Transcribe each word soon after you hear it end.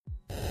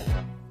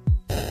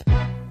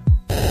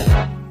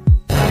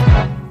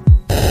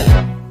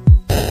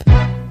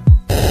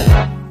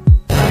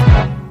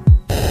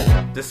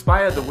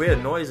Despite the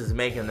weird noises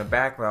making in the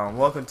background,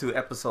 welcome to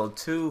episode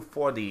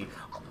 240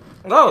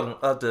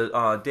 of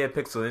the Dead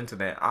Pixel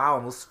Internet. I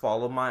almost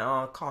followed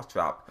my cough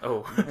drop.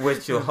 Oh,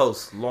 with your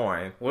host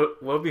Lauren.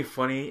 What would be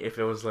funny if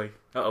it was like,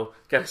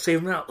 gotta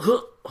save him now,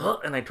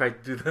 and I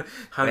tried to do the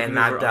and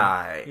I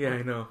died. Yeah,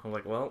 I know. I'm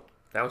like, well,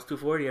 that was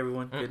 240.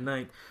 Everyone, good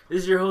night.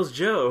 This is your host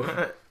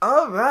Joe.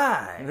 All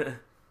right.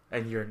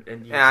 And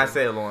I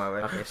say Lauren.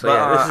 Right? Okay, so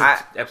this is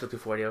episode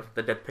 240 of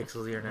the Dead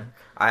Pixels Internet.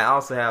 I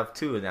also have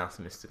two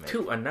announcements to make.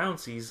 Two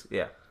announcements?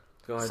 Yeah.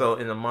 Go ahead. So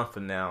in a month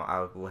from now,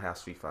 I will have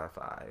Street Fighter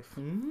 5.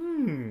 So,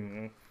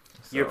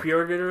 you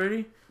pre-ordered it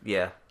already?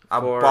 Yeah, I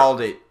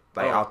bought it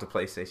off the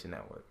PlayStation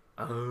Network.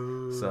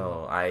 Oh,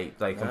 so I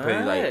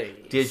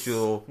completely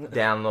digital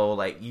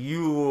download.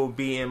 You will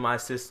be in my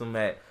system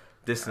at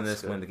this and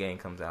this when the game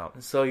comes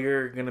out. So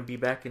you're gonna be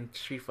back in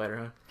Street Fighter,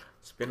 huh?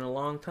 It's been a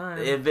long time.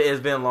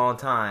 It's been a long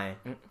time.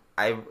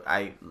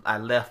 I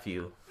left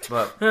you,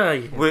 but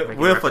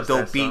with a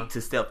dope beat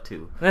to step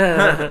 2.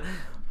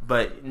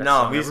 But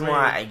no, reason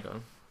why I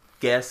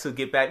guess to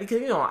get back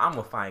because I'm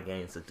a fine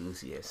games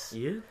enthusiast.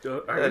 Yeah,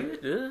 I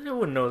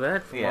wouldn't know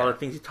that from all the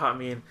things you taught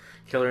me in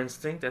Killer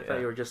Instinct. I thought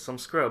you were just some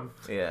scrub.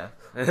 Yeah.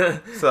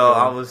 So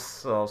I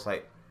was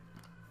like.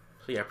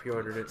 So yeah, I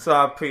pre-ordered it. So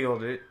I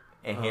pre-ordered it.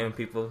 And hearing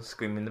people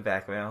screaming in the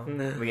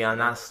background. We are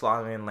not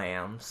slaughtering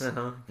lambs.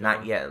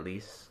 Not yet, at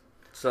least.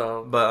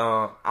 So,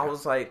 but I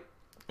was like,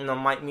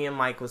 me and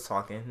Mike was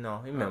talking.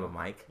 No, you remember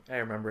Mike? I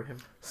remember him.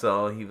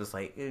 So he was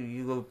like,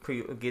 "You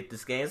go get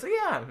this game." So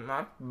yeah,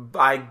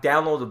 I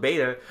download the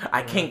beta.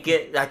 I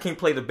can't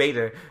play the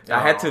beta. I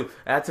had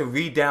to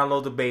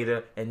re-download the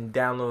beta and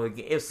download it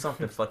again. It was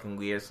something fucking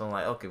weird. So I'm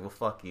like, okay, well,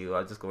 fuck you.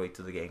 I'll just go wait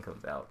till the game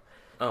comes out.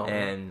 Oh,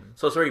 and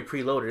so it's already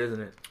preloaded,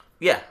 isn't it?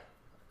 Yeah.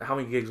 How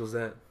many gigs was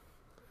that?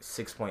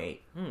 6.8.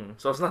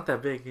 So it's not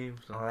that big game.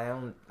 So. I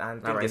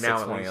think right it's now,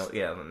 6.8.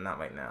 Yeah, not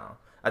right now.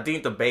 I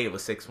think the beta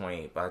was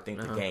 6.8, but I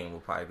think the game will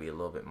probably be a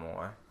little bit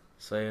more.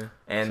 So yeah.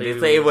 And if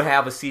they will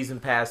have a season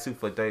pass too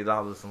for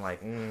 $30, I'm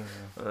like,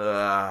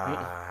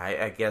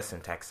 I guess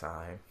in tax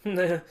time.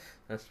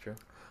 That's true.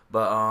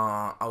 But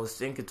I was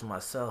thinking to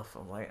myself,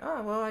 I'm like,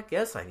 well, I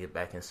guess I get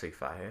back in Street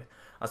Fighter.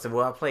 I said,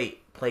 well, I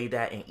play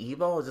that in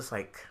Evo? Or just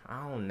like,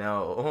 I don't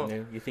know.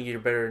 Yeah, you think you're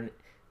better?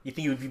 You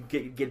think you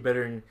would get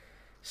better in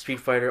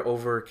Street Fighter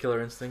over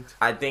Killer Instinct?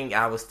 I think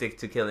I would stick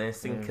to Killer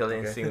Instinct. Killer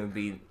Instinct would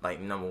be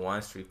number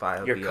 1. Street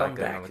Fighter would be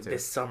comeback number 2.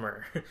 This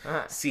summer.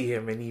 See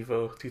him in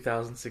Evo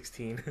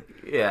 2016.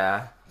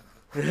 Yeah.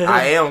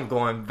 I am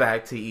going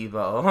back to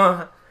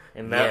Evo.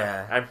 And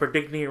that, I'm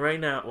predicting it right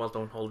now. Well,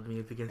 don't hold me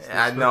against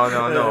this.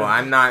 No.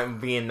 I'm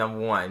not being number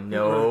 1.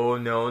 No.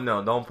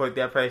 Don't put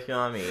that pressure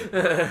on me.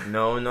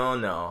 No.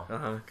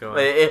 Go on.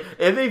 But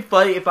it'd be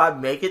funny if I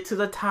make it to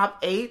the top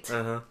 8.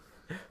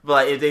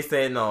 But if they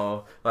say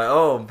no,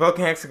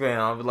 broken hexagram,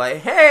 I'll be like,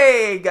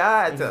 hey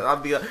guys, I'll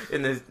be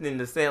in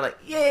the stand like,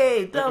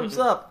 yay, thumbs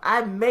up,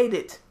 I made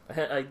it.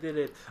 I did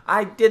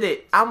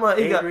it. I'm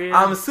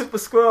a super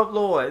scrub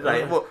lord.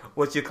 Like,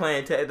 what's your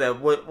clan tag?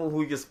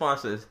 Who your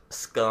sponsors?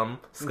 Scum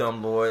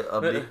lord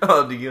of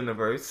the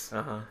universe.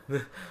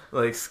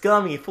 Like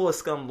scummy, full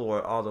scum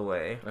lord all the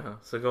way.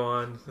 So go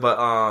on.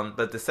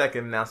 But the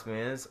second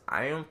announcement is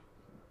I am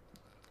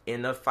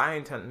in a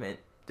fighting tournament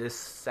this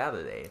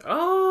Saturday.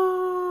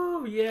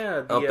 Oh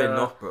yeah, up in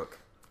Northbrook.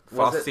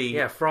 Frosty.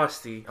 Yeah,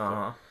 Frosty.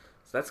 So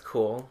that's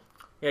cool.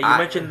 Yeah, you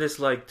mentioned this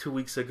 2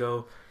 weeks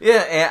ago.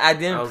 Yeah, and I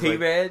didn't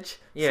pre-reg.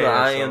 So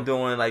I am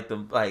doing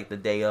the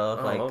day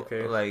of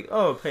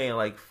paying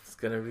it's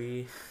gonna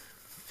be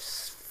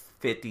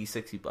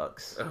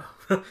 $50-$60.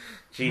 Oh,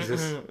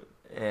 Jesus.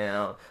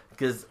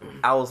 Because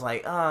I was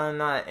like,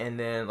 not, and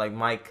then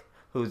Mike,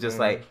 who's just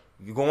like,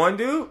 you going,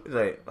 dude?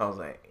 I was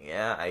like,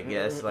 yeah, I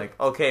guess.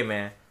 Okay,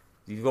 man.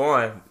 You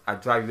going? I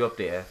drive you up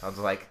there. I was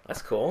like,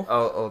 that's cool.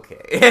 Oh,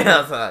 okay.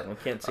 I was like, I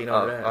can't see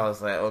no that. I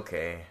was like,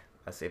 okay.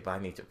 I said, but I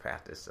need to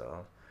practice,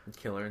 so.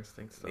 Killer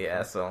Instinct stuff.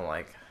 Yeah, so I'm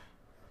like,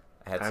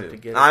 I had to.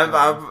 Get and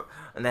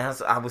then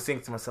I was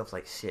thinking to myself,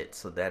 shit,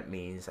 so that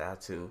means I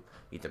have to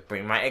either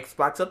bring my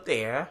Xbox up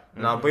there,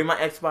 and I'll bring my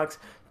Xbox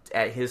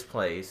at his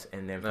place,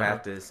 and then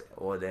practice,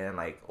 or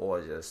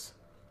just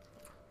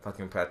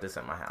fucking practice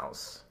at my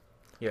house.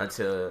 Yeah.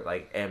 Until,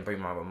 and bring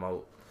my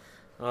remote.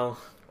 Well,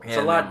 it's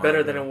a lot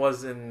better than it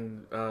was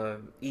in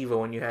Evo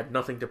when you had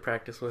nothing to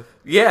practice with.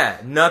 Yeah,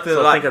 nothing.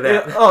 So think of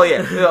that. Oh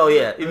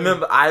yeah.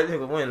 Remember, I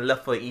went and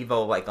left for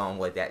Evo on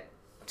that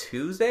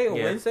Tuesday or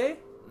Wednesday?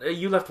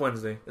 You left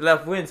Wednesday. I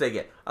left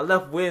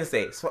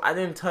Wednesday, so I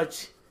didn't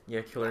touch.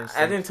 Yeah, Killer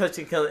Instinct. I didn't touch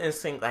the Killer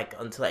Instinct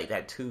until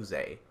that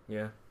Tuesday.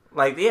 Yeah.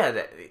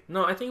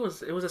 No, I think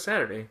it was a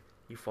Saturday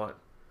you fought.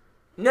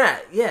 Nah,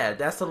 yeah,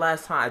 that's the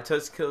last time I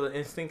touched Killer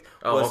Instinct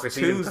was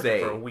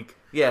Tuesday. For a week.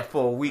 Yeah,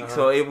 for a week.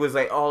 So it was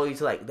all the way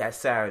to that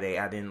Saturday.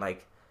 I didn't I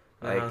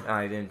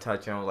didn't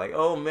touch him. I was like,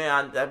 oh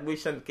man, I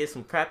wish I could get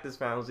some practice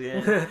rounds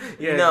in.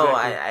 Yeah, no,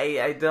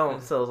 exactly. I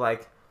don't. So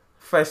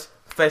fresh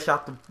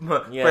off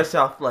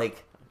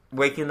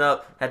waking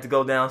up, had to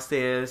go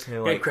downstairs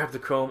and grab the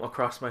chrome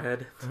across my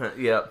head.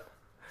 Yep.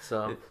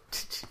 So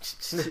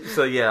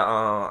yeah,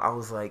 I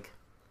was like,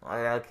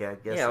 Okay, I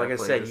guess. Yeah, like I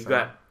said,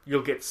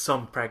 you'll get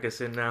some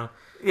practice in now.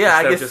 Yeah,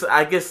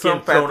 I guess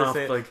some practice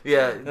in. Like,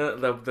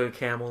 the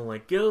camel,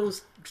 like, yo,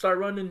 start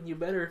running, you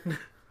better.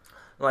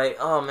 Like,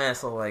 oh man,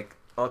 so like,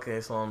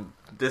 okay, so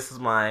this is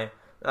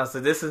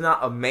this is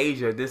not a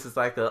major. This is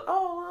like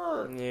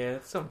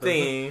something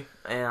thing,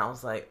 and I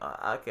was like,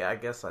 okay, I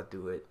guess I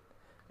do it,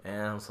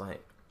 and I was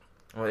like,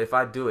 well, if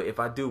I do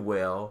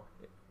well,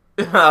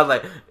 I was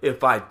like,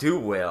 if I do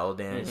well,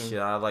 then should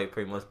I like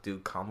pretty much do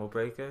combo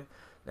breaker?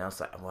 And I was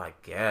like, well, I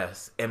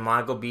guess. Am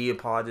I gonna be a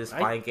part of this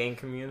fighting game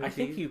community? I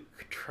think you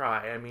could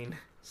try. I mean,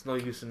 it's no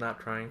use in not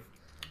trying.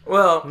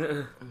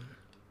 Well,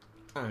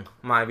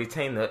 my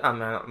retainer,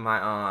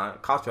 my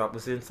cough drop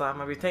was inside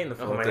my retainer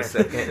for a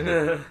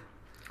second.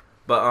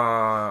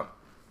 But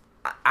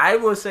I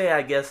will say,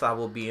 I guess I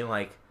will be in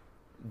like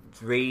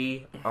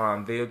 3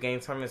 video game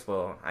tournaments.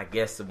 Well, I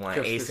guess the one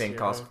ASIN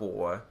costs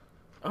 4.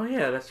 Oh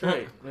yeah, that's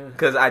right.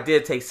 Because I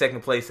did take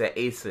second place at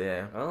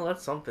ASIN. Oh,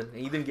 that's something.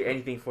 You didn't get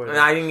anything for it. And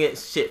I didn't get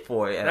shit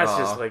for it at all. That's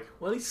just like,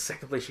 well, at least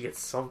second place you get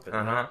something.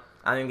 I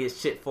didn't get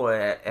shit for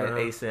it at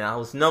ASIN. I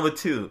was number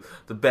 2,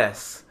 the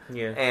best.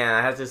 Yeah. And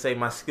I have to say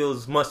my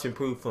skills much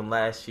improved from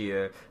last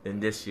year than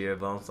this year.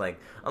 But I was like,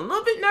 I'm a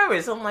little bit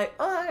nervous. I'm like,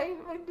 oh, I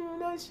ain't like doing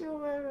that shit,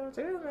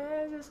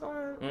 man. Just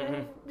want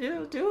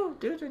do,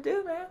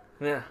 man.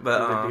 Yeah.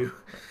 But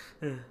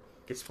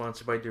get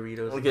sponsored by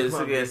Doritos.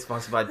 Get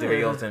sponsored by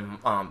Doritos and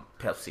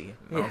Pepsi,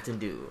 Mountain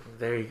Dew.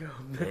 There you go.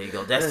 There you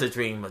go. That's the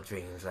dream of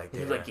dreams, right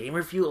there. You're like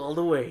gamer fuel all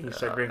the way. You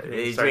start drinking.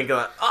 You drink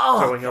like, oh,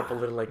 throwing up a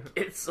little. Like,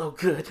 it's so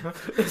good.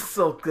 It's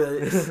so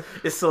good.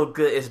 It's so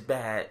good. It's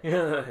bad.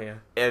 Yeah.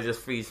 It just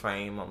freeze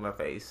frame on my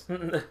face.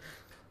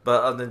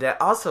 But other than that,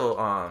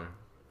 also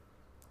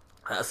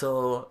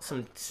so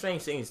some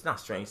strange things. Not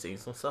strange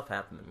things. Some stuff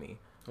happened to me.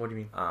 What do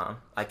you mean?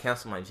 I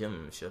canceled my gym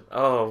membership.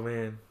 Oh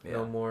man,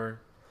 no more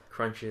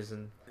crunches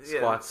and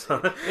squats.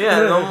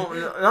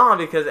 No,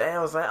 because I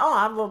was like,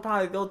 I will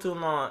probably go to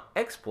an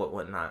export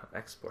whatnot.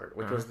 Export,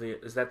 which was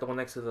is that the one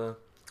next to the?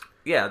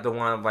 Yeah, the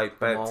one right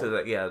back mall? to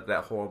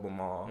that horrible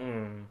mall.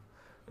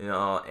 You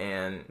know,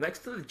 and next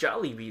to the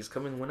Jollibees,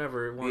 coming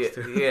whenever it wants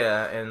to.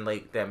 Yeah, and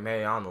like that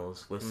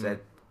Mariano's, which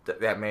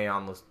that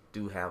Mariano's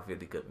do have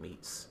really good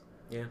meats.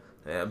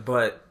 Yeah,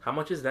 but how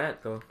much is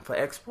that though for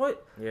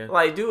export? Yeah,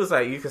 like dude was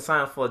like, you can sign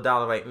up for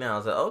 $1 right now. I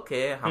was like,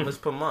 okay, how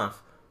much per month?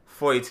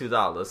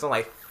 $42. So I'm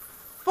like,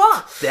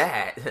 fuck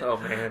that. Oh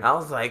man, I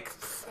was like,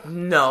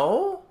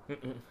 no.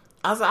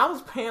 I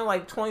was paying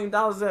like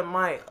 $20 at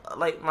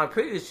my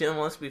previous gym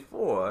once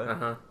before.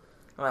 I'm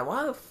like,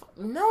 why the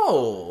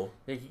no?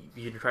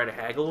 You try to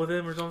haggle with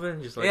him or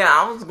something? Just like, yeah,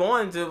 I was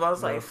going to, but I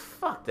was like,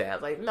 fuck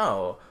that. Like,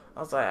 no. I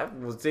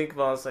was thinking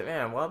about, I was like,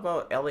 man, what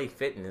about LA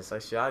Fitness?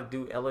 Like, should I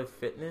do LA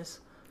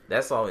Fitness?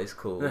 That's always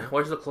cool.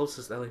 Where's the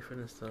closest LA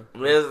Fitness though?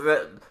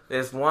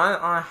 There's one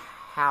on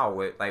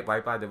Howard, like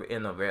right by the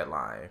end of Red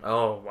Line.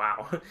 Oh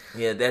wow.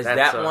 Yeah, that's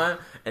that one,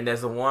 and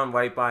there's the one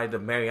right by the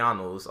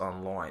Mariano's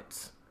on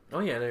Lawrence. Oh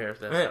yeah, there's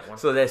that one.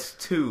 So there's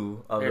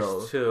 2 of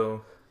those. There's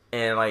 2,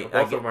 and like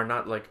both of them are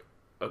not like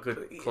a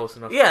good close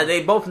enough. Yeah,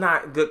 they both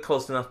not good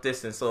close enough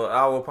distance. So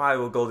I will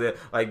probably go there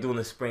like during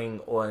the spring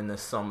or in the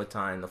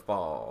summertime, the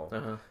fall.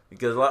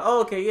 Because like,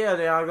 oh, okay, yeah,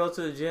 then I'll go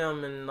to the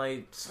gym and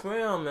like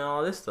swim and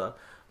all this stuff.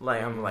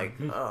 Like I'm like,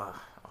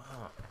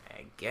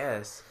 I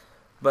guess.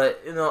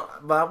 But you know,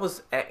 I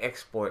was at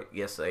Export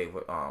yesterday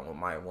with one of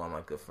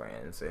my good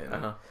friends,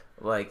 and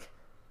like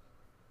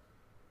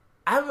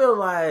I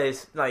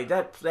realized like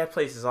that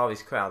place is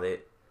always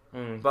crowded,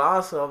 but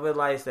also I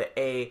realized that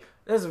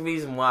there's a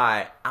reason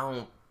why I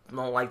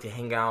don't like to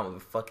hang out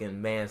with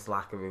fucking men's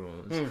locker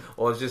rooms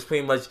or just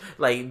pretty much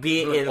like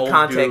being in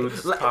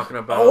contact. Like, talking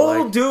about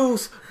old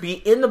dudes be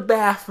in the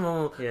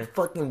bathroom,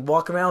 fucking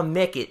walk around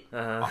naked,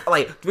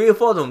 like 3 or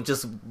 4 of them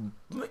just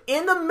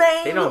in the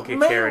main. They don't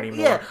care anymore.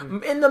 Yeah,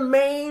 in the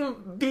main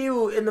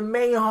view, in the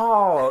main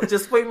hall,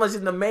 just pretty much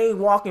in the main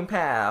walking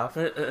path.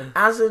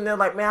 I was sitting there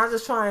like, man, I'm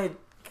just trying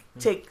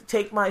to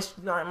take my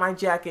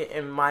jacket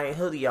and my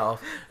hoodie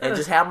off and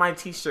just have my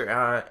t-shirt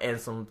on and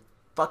some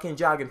fucking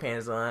jogging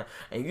pants on,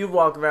 and you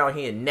walk around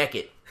here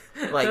naked,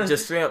 like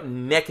just straight up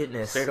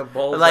nakedness, straight up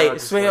balls like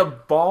out, straight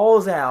up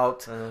balls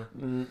out,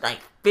 like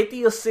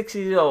 50 or 60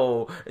 years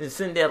old, and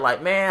sitting there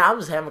like, man, I'm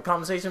just having a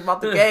conversation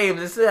about the game.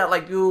 And sitting there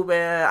like, dude,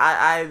 man,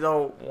 I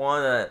don't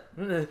wanna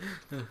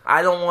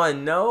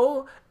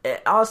know. And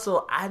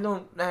also,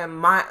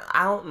 my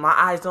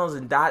eyes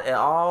don't dot at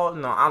all.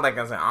 No, I'm like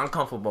I said, I'm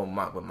comfortable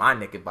with my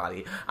naked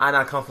body. I'm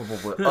not comfortable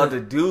with other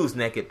dudes'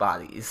 naked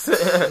bodies.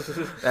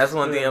 That's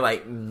one thing.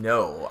 Like,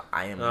 no,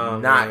 I am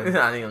not. Man.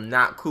 I am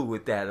not cool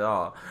with that at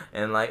all.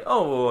 And like,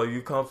 oh, well, are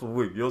you comfortable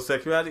with your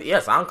sexuality?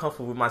 Yes, I'm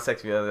comfortable with my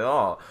sexuality at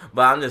all.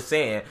 But I'm just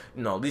saying,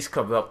 at least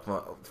cover up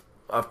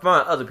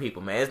front of other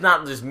people, man. It's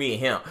not just me and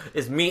him.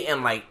 It's me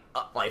and like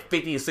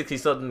 50 or 60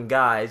 something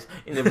guys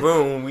in the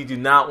room. We do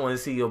not want to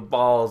see your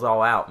balls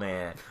all out,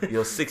 man.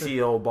 Your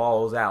 60-year-old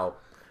balls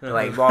out.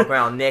 Like walk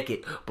around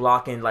naked,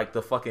 blocking like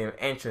the fucking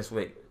entrance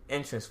with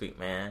entrance week,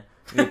 man.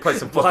 You need to put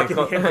some fucking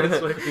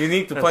you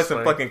need to put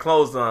some fucking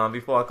clothes on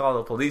before I call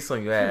the police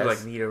on your ass. You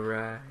like need a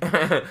ride.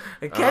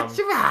 Catch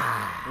a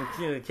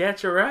ride.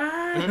 Catch a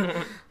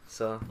ride.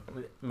 So,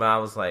 but I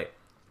was like,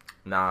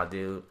 nah,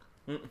 dude.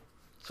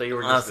 So you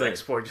were just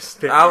export,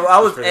 I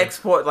was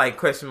export, like,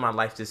 questioning my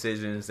life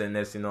decisions and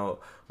this, like,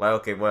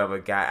 okay, whatever,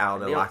 got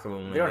out of the locker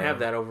room. They don't have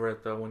that over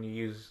at the one you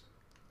use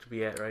to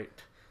be at, right?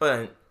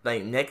 But,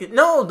 like, naked?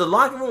 No, the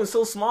locker room is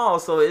so small,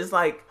 so it's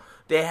like,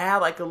 they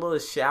have, like, a little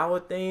shower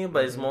thing,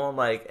 but it's more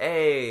like,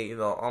 hey,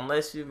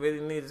 unless you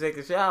really need to take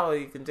a shower,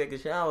 you can take a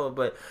shower,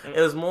 but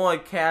it was more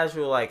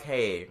casual, like,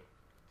 hey,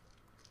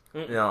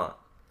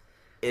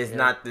 it's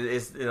not,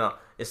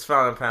 it's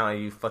frowned upon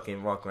you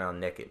fucking walk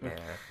around naked, man.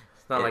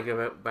 It's not like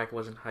back it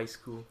was in high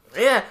school.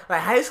 Yeah,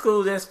 like high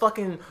school, there's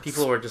fucking...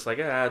 People were just like,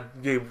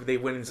 they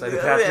went inside the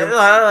bathroom.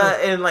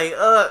 And like,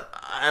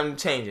 I'm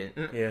changing.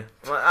 Yeah.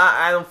 Well,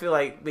 I don't feel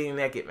like being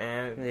naked,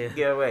 man. Yeah.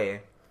 Get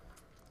away.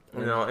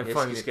 In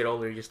front you just get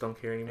older, you just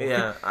don't care anymore.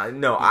 Yeah,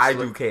 I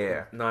do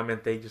care. No, I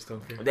meant they just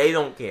don't care. They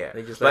don't care.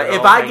 They just but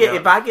if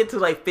I get to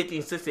like 50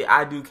 and 60,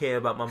 I do care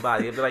about my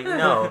body. I'd be like,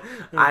 no,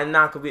 I'm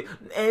not gonna be.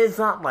 And it's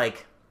not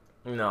like,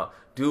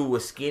 dude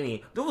was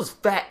skinny. Dude was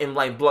fat and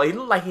like blood. He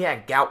looked like he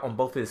had gout on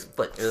both his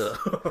foot.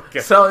 Okay.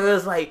 So it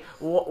was like,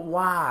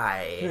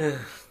 why?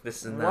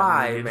 This is not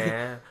why, needed.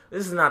 Man?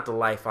 This is not the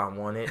life I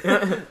wanted.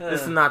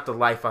 This is not the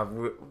life I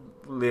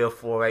live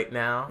for right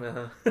now.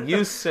 Uh-huh.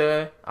 You,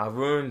 sir, I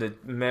ruined the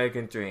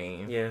American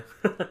dream. Yeah.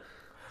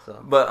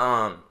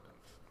 But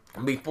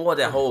before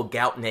that whole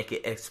gout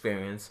naked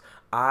experience,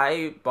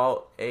 I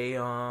bought a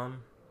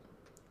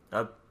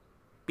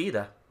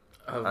Vita.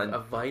 A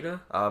Vita?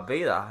 A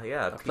Vita,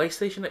 yeah. A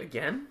PlayStation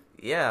again?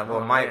 Yeah,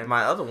 well,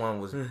 my other one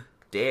was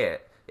dead.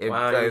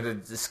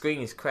 The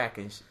screen is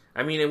cracking.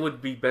 I mean, it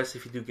would be best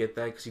if you do get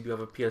that, because you do have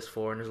a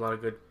PS4, and there's a lot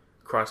of good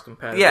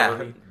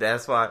cross-compatibility. Yeah,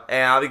 that's why.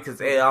 And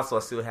because it also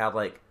still have,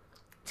 like,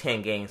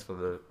 10 games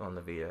on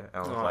the Vita. I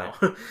was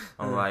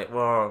like,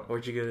 well...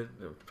 Where'd you get it?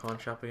 The pawn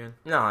shop again?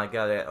 No, I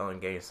got it on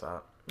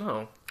GameStop.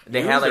 No.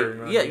 They had,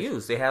 like...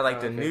 used. They had,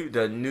 like, the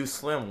new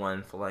slim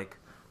one for, like,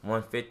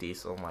 $150,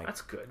 so I'm like...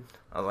 That's good.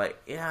 I was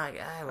like, yeah,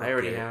 I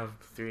already have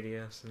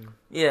 3DS. And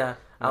yeah,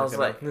 I was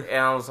like, I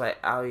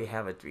already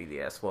have a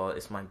 3DS. Well,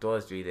 it's my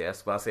daughter's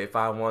 3DS, but I said if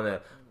I want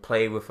to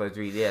play with her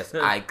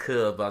 3DS, I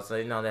could, but I was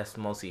like, no, that's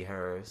mostly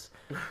hers.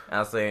 I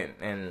was saying,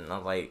 and I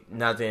was like,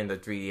 nothing in the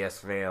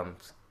 3DS RAM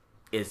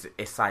is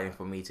exciting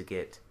for me to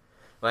get.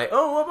 Like,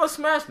 oh, what about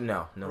Smash?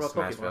 No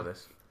Smash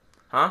Brothers.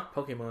 Huh?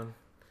 Pokemon.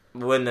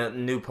 When the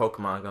new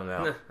Pokemon comes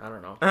out. I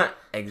don't know.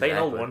 Exactly. Play an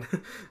old one.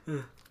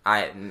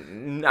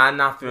 I'm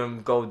not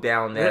gonna go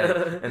down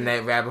there in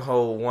that rabbit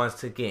hole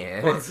once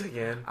again.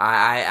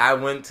 I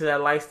went to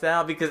that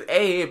lifestyle because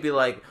it'd be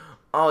like,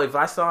 oh, if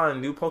I saw a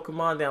new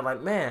Pokemon, then I'm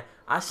like, man,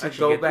 I should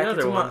go back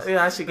into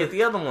I should get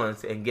the other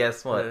ones. And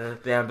guess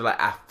what? Then I'd be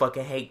like, I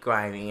fucking hate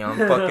grinding on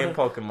fucking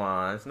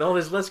Pokemons. No,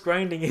 there's less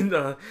grinding in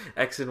the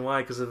X and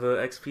Y because of the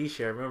XP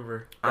share.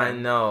 Remember? I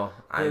know,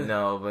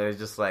 but it's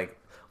just like,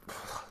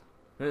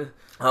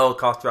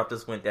 cost drop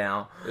just went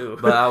down. Ooh.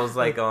 But I was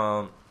like,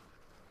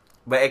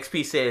 but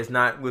XP says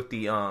not with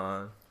the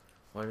what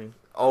do you mean?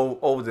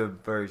 Older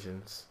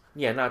versions.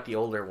 Yeah, not the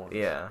older ones.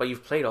 Yeah. But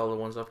you've played all the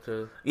ones up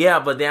to... Yeah,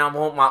 but then I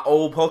want my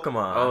old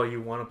Pokemon. Oh,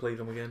 you want to play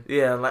them again?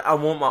 Yeah, like I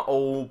want my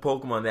old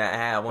Pokemon that I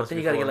had once. But then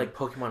you gotta get like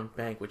Pokemon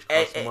Bank, which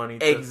costs money.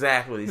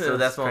 Exactly. So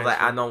that's why I was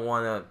like, I don't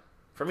want to...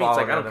 For me, it's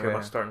like, I don't care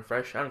about starting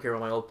fresh. I don't care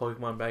about my old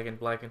Pokemon Bank and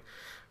Black and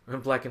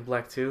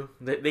Black 2.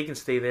 They can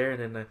stay there,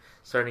 and then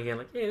starting again,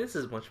 like, hey, this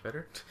is much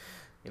better.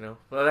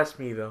 Well, that's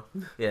me though.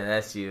 Yeah,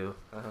 that's you.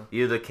 Uh-huh.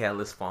 You're the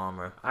careless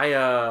farmer.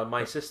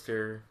 My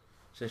sister,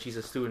 since she's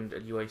a student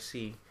at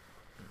UIC,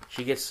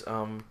 she gets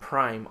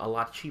Prime a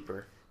lot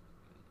cheaper.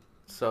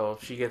 So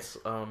she gets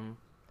do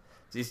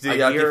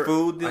y'all get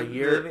food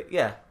delivered?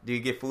 Yeah. Do you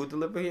get food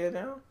delivered here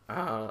now?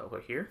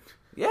 What, here?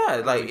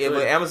 Yeah, like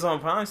with Amazon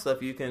Prime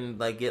stuff, you can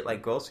like get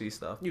like grocery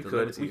stuff. We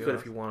could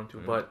if you wanted to,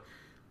 but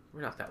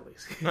we're not that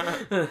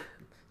lazy.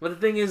 But the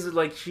thing is,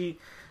 like she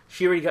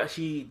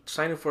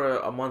signed up for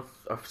a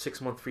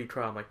 6-month free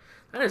trial. I'm like,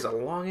 that is a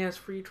long ass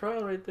free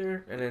trial right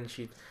there. And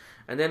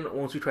then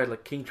once we tried,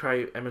 like, can you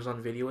try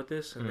Amazon Video with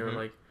this? And they were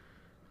like,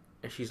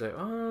 and she's like,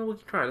 oh, we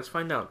can try it. Let's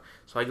find out.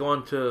 So I go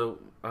on to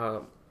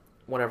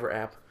whatever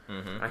app.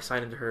 I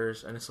sign into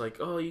hers, and it's like,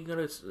 oh, you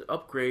gotta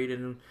upgrade,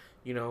 and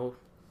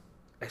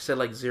I said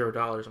like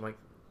 $0. I'm like,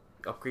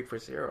 upgrade for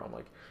 $0. I'm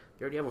like,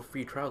 you already have a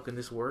free trial. Can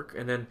this work?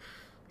 And then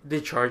they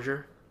charge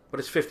her, but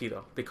it's $50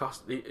 though.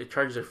 It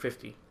charges her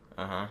 $50.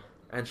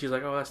 And she's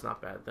like, oh, that's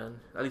not bad then.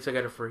 At least I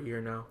got it for a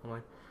year now. I'm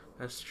like,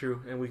 that's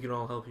true, and we can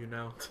all help you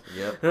now.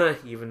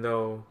 Yep. Even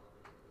though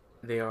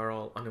they are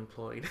all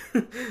unemployed.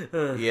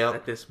 Yep.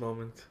 At this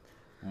moment.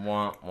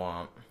 Womp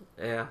womp.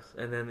 Yeah,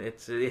 and then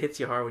it hits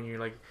you hard when you're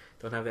like,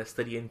 don't have that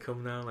steady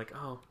income now. Like,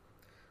 oh.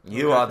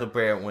 You are the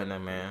breadwinner,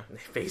 man.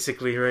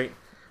 Basically, right?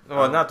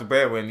 Well, not the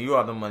breadwinner. You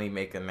are the money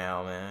maker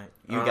now, man.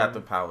 You got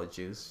the power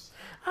juice.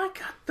 I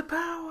got the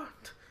power.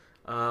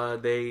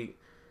 They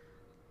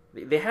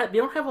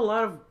don't have a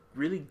lot of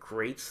really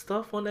great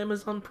stuff on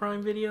Amazon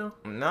Prime Video.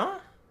 No.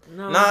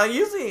 No. No,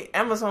 usually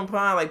Amazon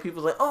Prime, like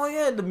people's like, oh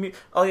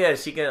yeah,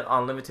 she get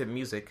unlimited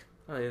music.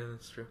 Oh yeah,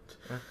 that's true.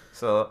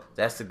 So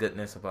that's the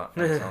goodness about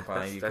Amazon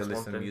Prime. You that's can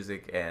listen to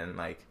music and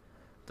like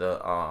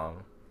the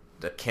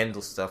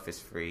Kindle stuff is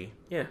free.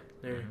 Yeah,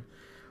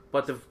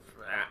 but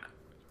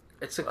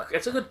it's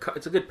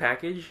a good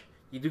package.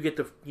 You do get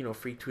the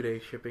free 2-day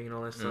shipping and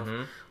all that stuff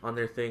on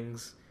their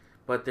things,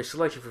 but their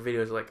selection for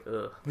videos is like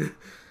ugh.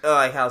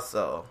 Like how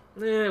so?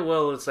 Yeah,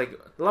 well, it's like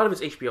a lot of it's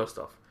HBO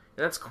stuff.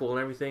 And that's cool and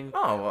everything.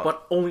 Oh, well.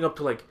 But only up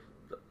to like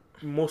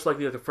most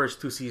likely the first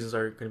 2 seasons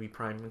are going to be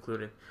Prime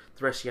included.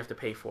 The rest you have to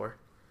pay for.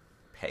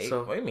 Pay?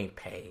 So, what do you mean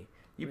pay?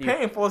 You're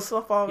paying for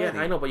stuff already.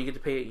 Yeah, I know, but you get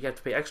to pay. You have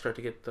to pay extra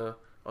to get the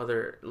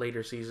other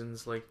later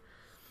seasons, like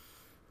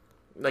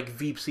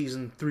Veep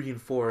season 3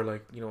 and 4,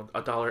 like $1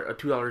 or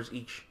 $2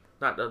 each.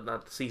 Not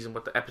the season,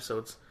 but the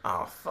episodes.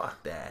 Oh,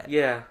 fuck that.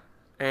 Yeah.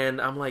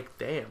 And I'm like,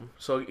 damn.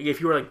 So if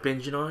you were like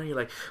binging on it, you're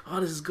like, oh,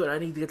 this is good. I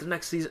need to get the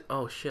next season.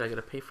 Oh shit, I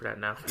gotta pay for that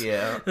now.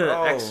 Yeah.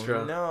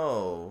 Extra.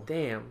 No.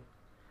 Damn.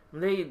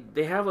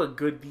 They have a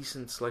good,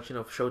 decent selection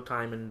of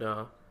Showtime and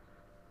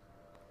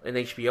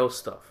HBO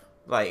stuff.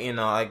 Like,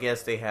 I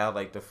guess they have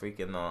like the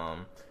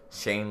freaking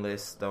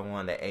Shameless, the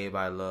one that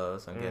everybody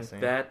loves. I'm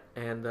guessing that,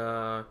 and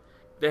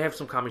they have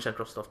some Comedy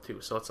Central stuff too.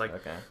 So it's like,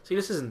 okay. See,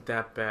 this isn't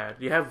that bad.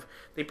 They have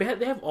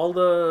all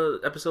the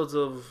episodes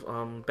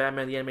of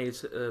Batman the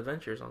Animated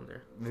Adventures on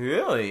there.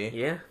 Really?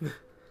 Yeah.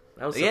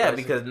 That was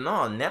because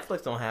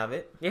Netflix don't have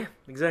it. Yeah,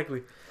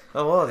 exactly.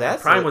 Oh well,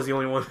 that's Prime was the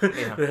only one to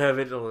have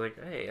it. I was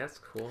like, hey, that's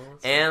cool.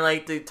 And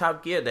like the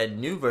Top Gear, that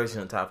new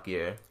version of Top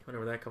Gear,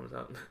 whenever that comes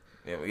out.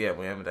 Yeah,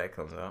 whenever that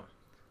comes out.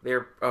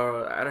 They're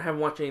I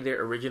haven't watched any of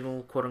their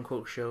original quote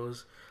unquote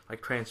shows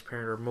like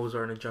Transparent or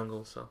Mozart in the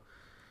Jungle, so.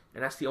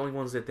 And that's the only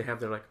ones that they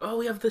have. They're like, oh,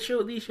 we have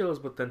these shows,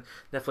 but then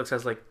Netflix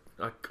has like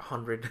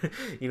 100,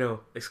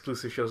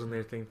 exclusive shows on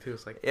their thing too.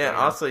 It's like, yeah. Damn.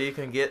 Also, you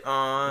can get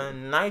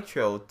on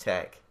Nitro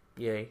Tech,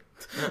 yay,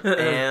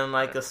 and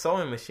like a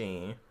sewing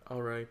machine.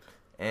 All right,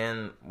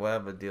 and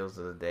whatever deals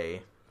of the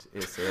day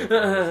is.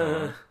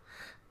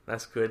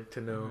 That's good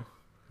to know.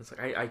 Mm-hmm. It's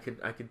like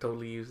I could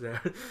totally use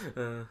that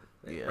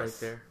yes. right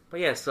there. But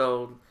yeah,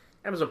 so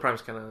Amazon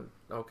Prime's kind of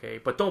okay,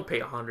 but don't pay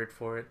 $100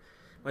 for it.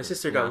 My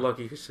sister got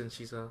lucky since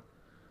she's a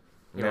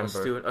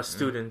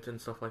student and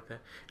stuff like that.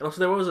 And also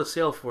there was a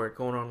sale for it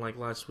going on like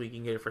last week. You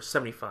can get it for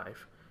 $75.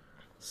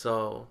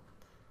 So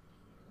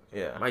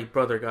yeah, my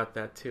brother got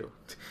that too,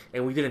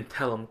 and we didn't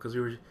tell him because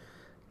we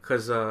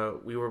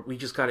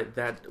just got it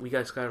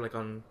like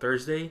on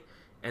Thursday,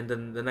 and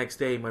then the next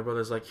day my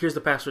brother's like, here's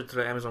the password to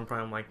the Amazon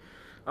Prime. I'm like,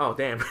 oh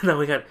damn, now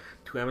we got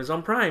 2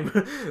 Amazon Prime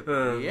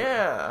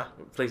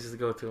places to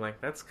go to.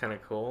 Like, that's kind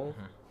of cool.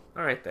 Mm-hmm.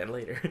 All right, then,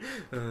 later.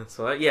 That's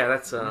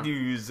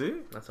news.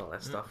 That's all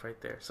that stuff right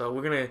there. So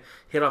we're gonna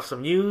hit off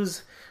some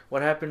news.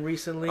 What happened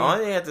recently? All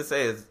I have to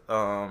say is,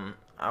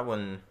 I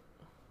wouldn't.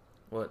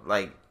 What?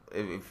 Like,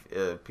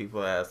 if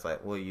people ask,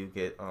 like, will you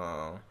get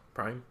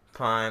Prime?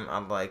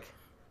 I'm like,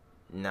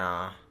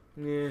 nah.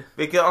 Yeah.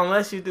 Because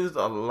unless you do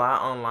a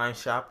lot online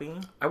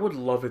shopping, I would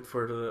love it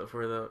for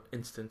the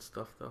instant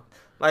stuff though.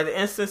 Like the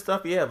instant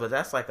stuff, yeah, but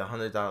that's like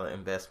 $100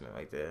 investment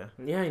right there.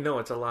 Yeah, I know,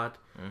 it's a lot.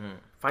 Mm-hmm.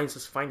 Find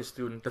a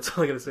student. That's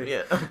all I gotta say.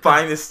 Yeah,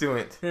 find a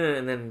student.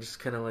 And then just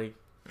kind of like,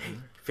 hey,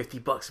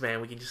 $50,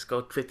 man. We can just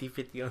go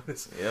 50-50 on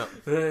this. Yeah.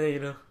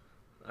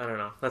 I don't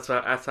know. That's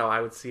how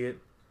I would see it.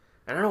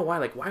 I don't know why.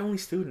 Like, why only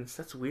students?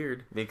 That's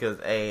weird. Because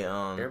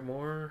they're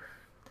more.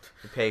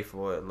 You pay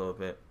for it a little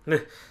bit.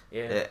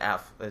 Yeah.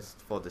 It's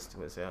for the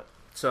students, yeah.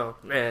 So,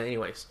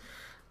 anyways.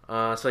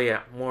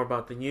 More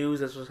about the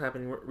news that's what's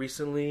happening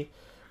recently.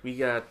 We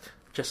got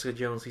Jessica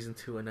Jones season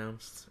 2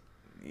 announced.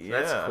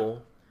 Yeah. That's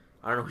cool.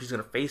 I don't know who she's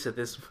going to face at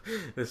this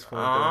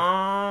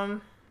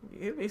point.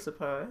 You'd be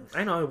surprised.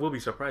 I know, I will be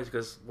surprised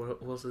because what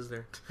else is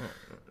there?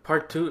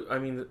 Part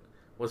 2,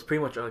 was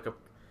pretty much like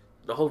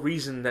the whole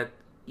reason that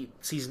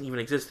season even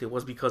existed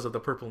was because of the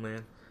Purple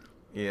Man.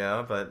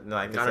 Yeah, but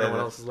like I don't know what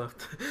else is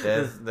left.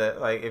 There's that,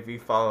 like, if you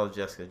follow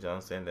Jessica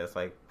Jones, then there's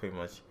like pretty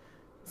much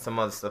some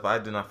other stuff. I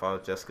do not follow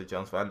Jessica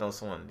Jones, but I know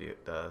someone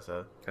does.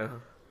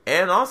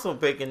 And also,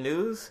 breaking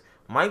news: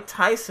 Mike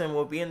Tyson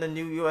will be in the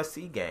new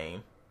UFC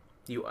game.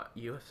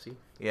 UFC?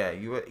 Yeah,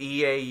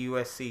 EA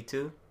UFC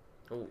 2.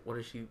 Oh, what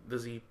is he?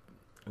 Does he?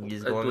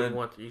 He's going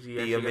to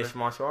be a mixed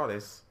martial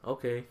artist.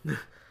 Okay.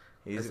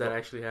 Has that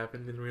actually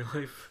happened in real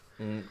life?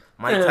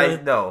 Mike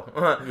Tyson, no.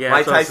 Yeah,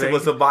 Mike Tyson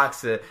was a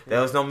boxer.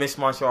 There was no mixed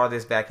martial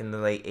artist back in the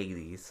late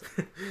 80s.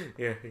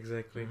 Yeah,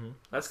 exactly. Mm-hmm.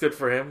 That's good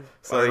for him.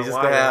 So he's just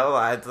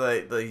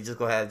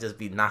gonna have just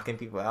be knocking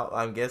people out.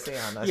 I'm guessing.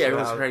 I'm not sure.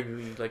 Everyone's trying to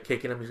be like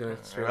kicking him. He's gonna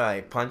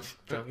punch.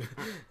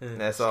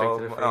 That's all.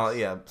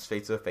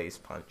 Straight to the face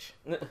punch.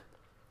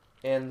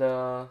 And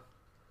what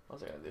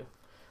was I gonna do?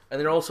 And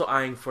they're also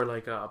eyeing for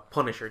like a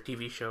Punisher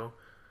TV show.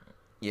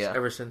 Yeah. So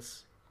ever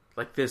since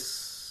like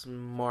this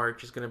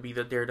March is gonna be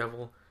the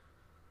Daredevil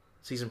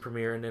season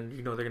premiere, and then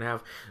they're gonna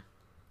have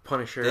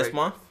Punisher this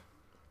month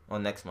or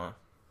next month.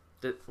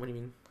 What do you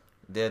mean?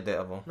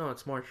 Daredevil. No,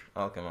 it's March.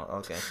 Okay,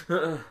 okay.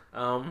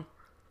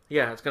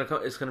 Yeah, it's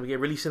gonna get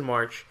released in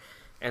March,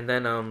 and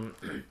then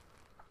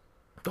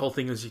the whole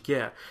thing is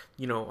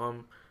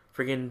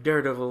friggin'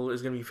 Daredevil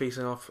is gonna be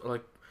facing off,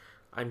 like,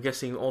 I'm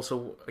guessing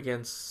also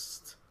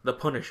against the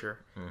Punisher,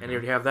 and they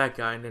already have that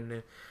guy, and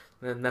then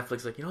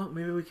Netflix like,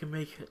 maybe we can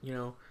make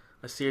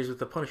a series with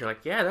the Punisher.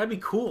 Like, yeah, that'd be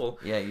cool.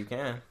 Yeah, you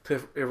can.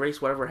 To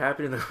erase whatever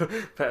happened in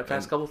the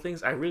past couple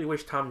things. I really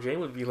wish Tom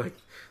Jane would be like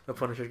the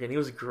Punisher again. He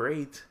was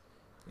great.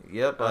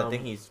 Yep, but I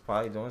think he's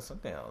probably doing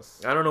something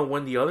else. I don't know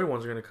when the other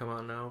ones are going to come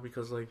out now,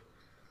 because, like,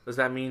 does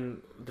that mean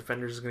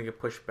Defenders is going to get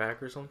pushed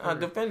back or something?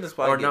 Defenders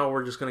probably. Or now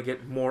we're just going to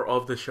get more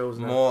of the shows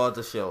now? More of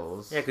the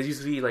shows. Yeah, because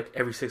used to be, like,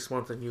 every 6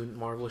 months a new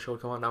Marvel show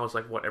would come out. Now it's,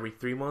 like, what, every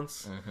 3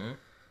 months? Mm-hmm.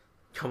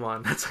 Come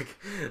on, that's a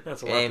lot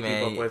to keep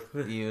up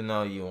with. You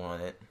know you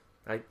want it.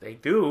 I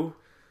do,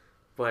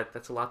 but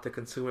that's a lot to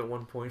consume at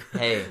one point.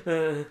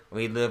 Hey,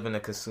 we live in a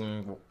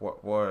consumer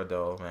world,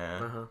 though,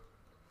 man.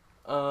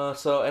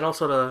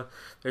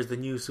 There's the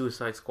new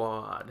Suicide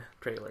Squad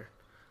trailer.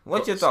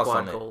 What's your thoughts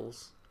on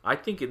Goals. I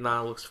think it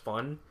now looks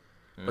fun,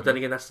 but then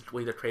again, that's the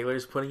way the trailer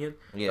is putting it.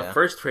 Yeah. The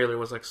first trailer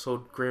was like so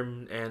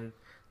grim and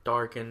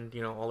dark and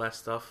all that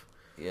stuff.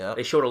 Yeah.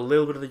 They showed a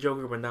little bit of the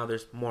Joker, but now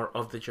there's more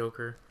of the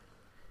Joker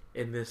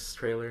in this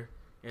trailer,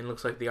 and it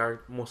looks like they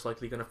are most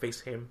likely going to face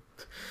him.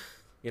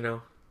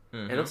 And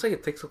it looks like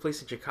it takes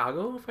place in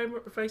Chicago.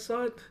 If I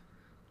saw it.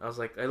 I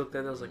looked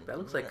at it, I was like, that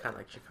looks like kind of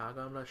like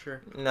Chicago, I'm not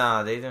sure.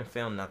 Nah, they didn't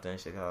film nothing in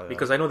Chicago.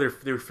 Because I know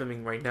they're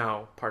filming right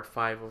now, part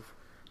 5 of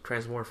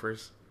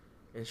Transmorphers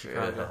in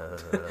Chicago.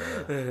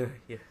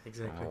 Yeah,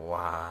 exactly.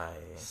 Why?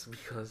 It's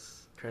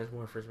because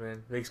Transmorphers,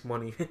 man, makes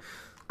money.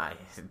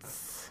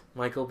 It's...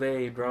 Michael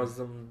Bay draws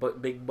them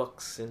big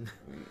bucks. And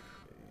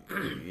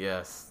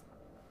yes.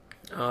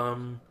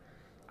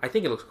 I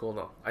think it looks cool,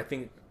 though. I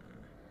think,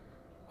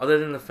 other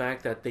than the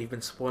fact that they've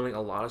been spoiling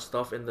a lot of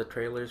stuff in the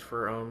trailers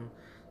for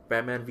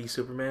Batman v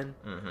Superman,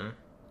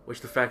 which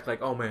the fact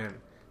like, oh man,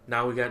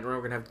 now we're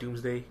gonna have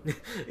Doomsday.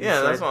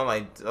 Yeah, that's why I'm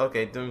like,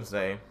 okay,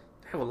 Doomsday.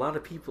 They have a lot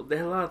of people. They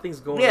have a lot of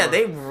things going on. Yeah,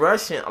 they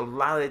rushing a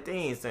lot of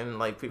things, and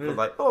like people are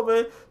like, oh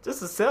man,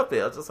 just accept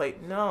it. I was just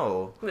like,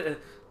 no, you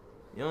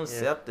don't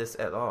accept this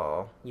at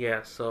all.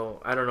 Yeah, so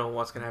I don't know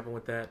what's gonna happen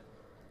with that.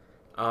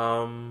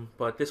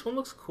 But this one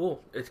looks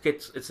cool.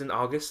 It's in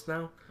August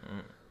now,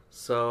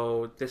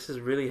 so this is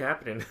really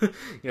happening.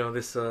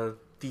 This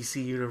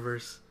DC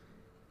universe.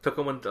 Took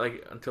them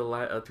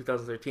until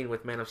 2013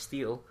 with Man of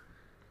Steel,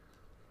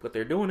 but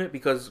they're doing it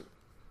because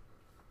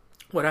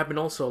what happened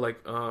also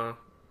a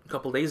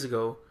couple days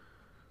ago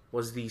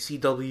was the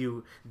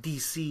CW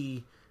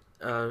DC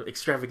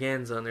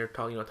extravaganza, and they're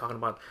talking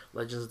about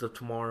Legends of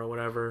Tomorrow,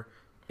 whatever,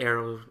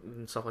 Arrow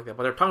and stuff like that.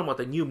 But they're talking about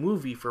the new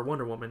movie for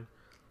Wonder Woman.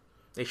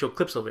 They showed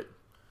clips of it,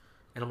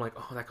 and I'm like,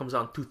 oh, that comes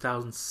out in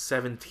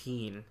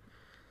 2017.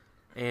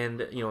 And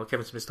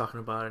Kevin Smith's talking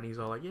about it, and he's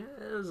all like, "Yeah,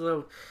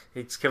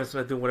 it's Kevin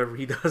Smith doing whatever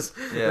he does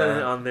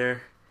on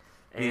there."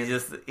 And he's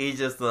just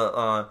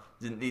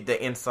the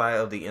inside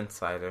of the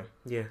insider.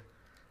 Yeah,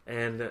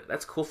 and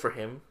that's cool for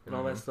him and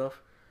all that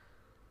stuff.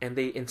 And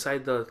they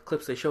inside the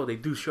clips they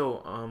do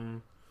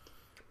show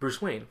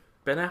Bruce Wayne,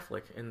 Ben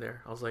Affleck in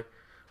there. I was like,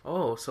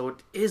 "Oh, so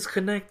it is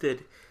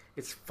connected.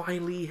 It's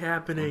finally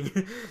happening."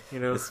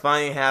 It's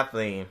finally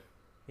happening.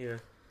 Yeah.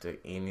 Do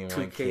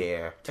anyone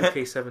care?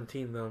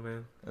 2K17 though,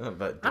 man.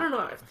 But I don't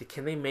know.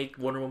 Can they make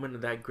Wonder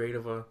Woman that great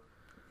of a?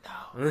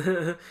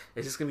 No.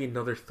 It's just gonna be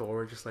another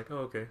Thor. Just like,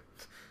 oh, okay.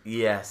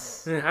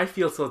 Yes. I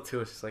feel so too.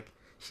 It's just like,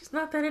 she's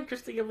not that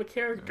interesting of a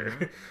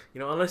character.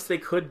 Unless they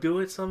could do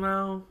it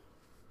somehow,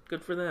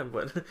 good for them.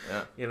 But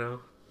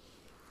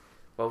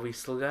But we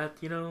still got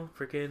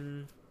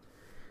freaking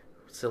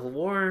Civil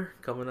War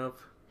coming up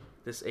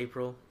this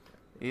April.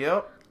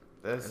 Yep.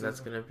 That's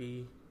gonna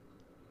be.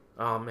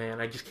 Oh man,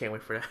 I just can't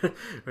wait for that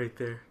right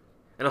there.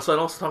 And also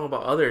talking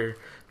about other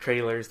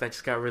trailers that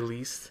just got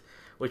released,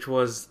 which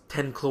was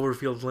 10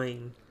 Cloverfield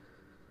Lane.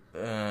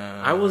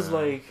 I was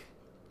like,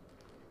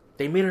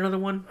 they made another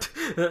one?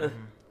 And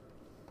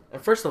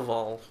first of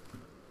all,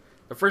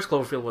 the first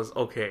Cloverfield was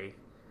okay.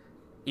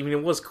 Even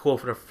it was cool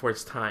for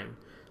its time.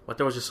 But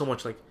there was just so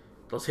much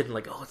those hidden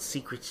it's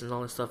secrets and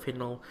all that stuff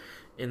hidden all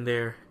in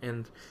there.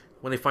 And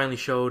when they finally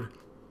showed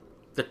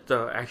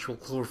the actual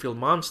Cloverfield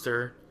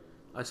monster,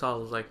 I saw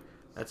it was like,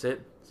 that's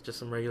it. It's just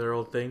some regular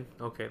old thing.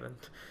 Okay then.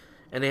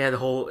 And they had the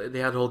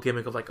whole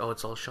gimmick of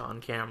it's all shot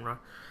on camera,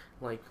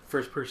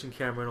 first person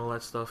camera and all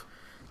that stuff.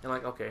 And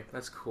okay,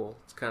 that's cool.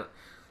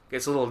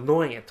 It's a little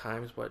annoying at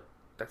times, but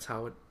that's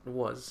how it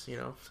was,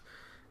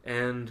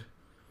 And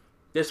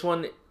this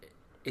one,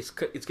 it's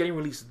getting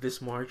released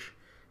this March,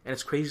 and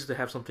it's crazy to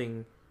have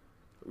something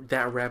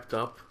that wrapped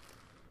up,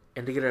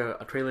 and to get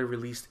a trailer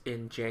released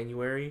in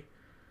January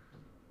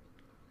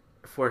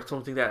for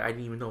something that I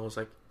didn't even know was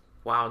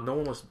wow, no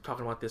one was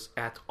talking about this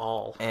at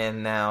all.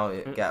 And now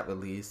it got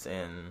released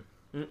and...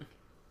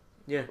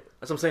 Yeah,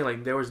 that's what I'm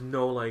saying. There was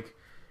no,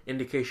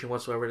 indication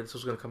whatsoever that this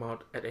was going to come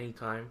out at any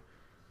time.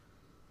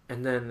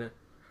 And then,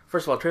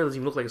 first of all, trailers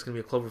even look like it's going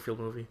to be a Cloverfield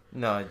movie.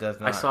 No, it does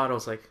not. I saw it, I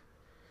was like,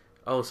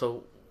 oh,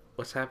 so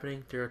what's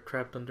happening? They're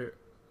trapped under.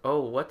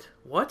 Oh,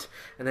 what?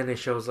 And then it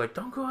shows like,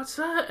 don't go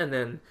outside, and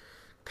then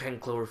 10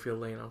 Cloverfield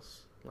Lane. I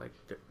was like,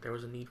 there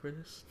was a need for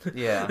this.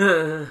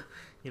 Yeah.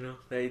 You know,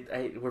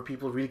 were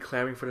people really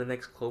clamoring for the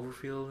next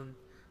Cloverfield and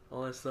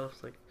all that stuff?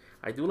 It's like,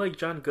 I do like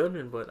John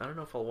Goodman, but I don't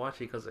know if I'll watch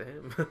it because of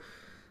him.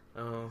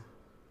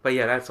 But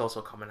yeah, that's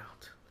also coming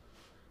out.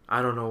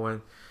 I don't know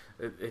when,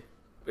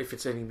 if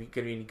it's gonna be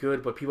any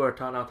good, but people are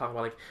now talking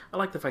about like, I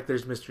like the fact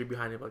there's mystery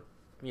behind it, but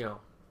you know,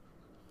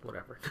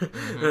 whatever.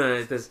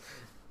 Mm-hmm.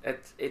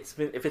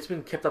 If it's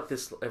been kept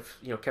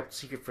kept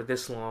secret for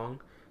this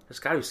long, there's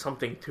got to be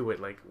something to it.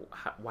 Like,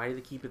 why do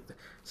they keep it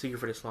secret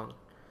for this long?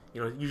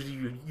 You know,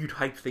 usually you'd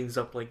hype things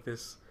up like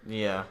this.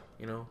 Yeah.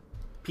 You know,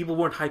 people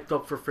weren't hyped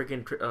up for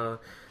freaking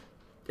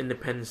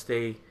Independence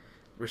Day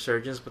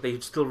resurgence, but they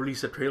still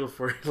released a trailer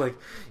for it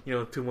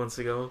 2 months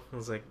ago. I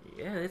was like,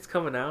 yeah, it's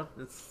coming out.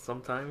 It's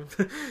sometime.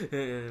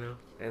 You know,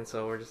 and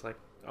so we're just like,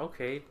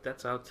 okay,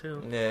 that's out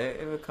too. Yeah,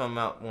 it will come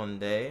out one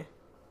day.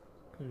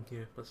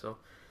 Yeah, but so,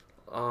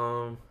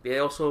 they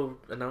also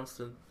announced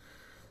the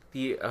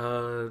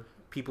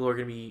people who are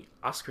gonna be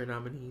Oscar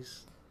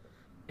nominees,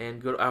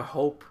 and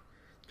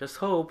just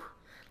hope,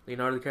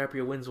 Leonardo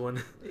DiCaprio wins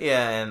one.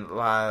 Yeah, and a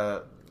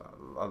lot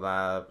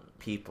of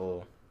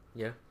people.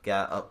 Yeah.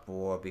 Got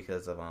uproar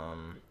because of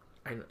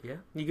I know, yeah,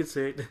 you could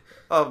say it.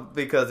 Oh,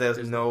 because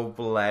there's no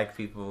black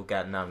people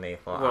got nominated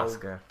for an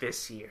Oscar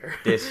this year.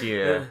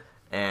 Yeah.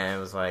 And it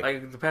was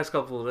like the past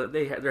couple,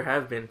 there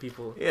have been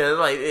people.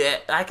 Yeah,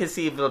 I can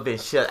see people have been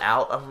shut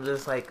out. I'm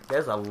just like,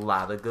 there's a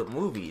lot of good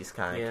movies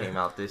kind of came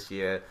out this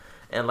year,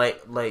 and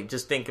like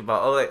just think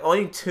about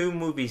only 2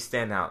 movies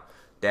stand out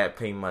that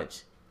pretty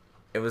much.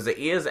 It was the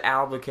Ears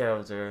Alba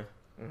character.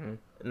 Mm-hmm.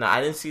 No,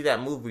 I didn't see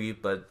that movie,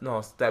 but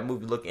no, that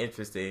movie looked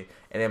interesting.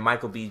 And then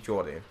Michael B.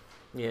 Jordan.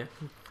 Yeah.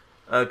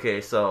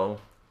 Okay, so.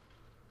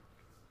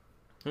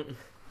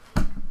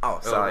 Oh,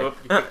 sorry. You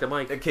kicked the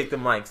mic. I kicked the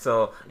mic.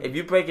 So, if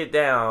you break it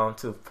down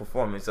to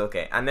performance,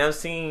 okay. I never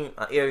seen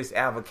Idris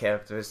Elba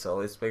character, so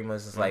it's pretty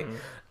much just like,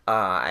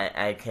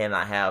 I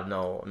cannot have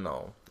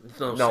no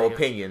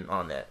opinion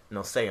on that.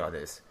 No say on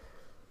this.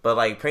 But,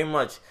 like, pretty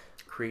much.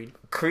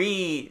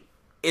 Creed,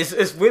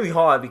 it's really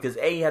hard because,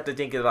 A, you have to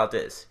think about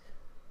this.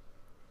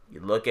 You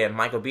look at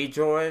Michael B.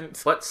 Jordan.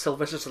 But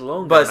Sylvester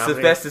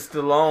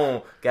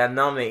Stallone got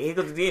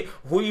nominated.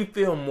 Who do you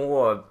feel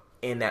more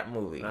in that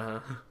movie?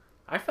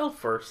 I felt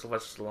for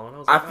Sylvester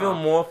Stallone. I feel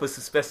more for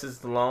Sylvester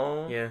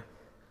Stallone. Yeah.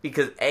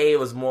 Because A, it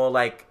was more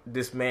like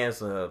this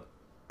man's a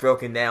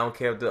broken down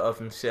character of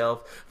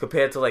himself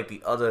compared to like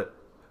the other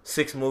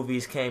 6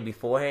 movies came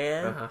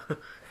beforehand.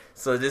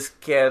 So this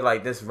character,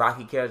 this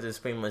Rocky character, is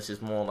pretty much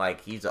just more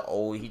like he's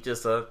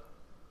just a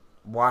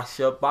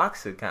washed-up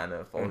boxer kind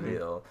of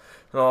ordeal.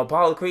 You know,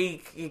 Apollo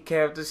Creed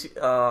characters,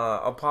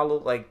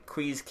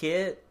 Creed's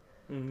kid.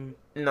 You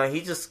know,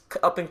 he's just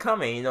up and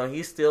coming. You know,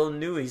 he's still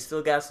new. He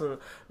still got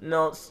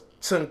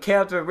some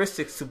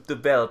characteristics to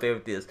develop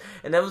everything.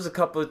 And there was a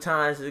couple of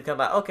times that it kind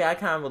of like, okay, I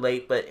kind of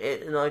relate, but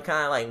it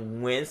kind of like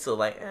went. So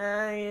like,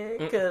 I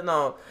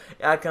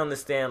can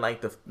understand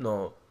like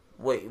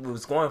what it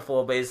was going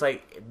for, but it's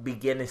like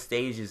beginning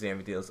stages and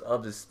everything else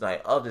of this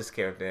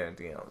character and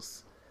everything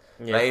else.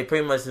 Yeah. Like, it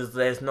pretty much is,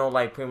 there's no,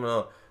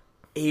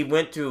 he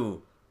went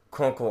through,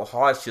 quote-unquote,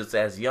 hardships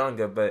as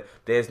younger, but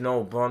there's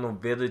no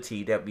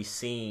vulnerability that we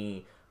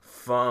see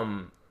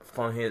from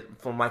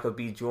Michael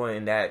B.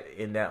 Jordan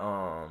in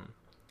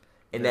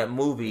that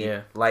movie.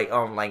 Yeah. Like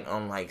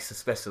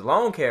Sylvester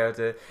Stallone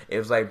character, it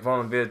was, like,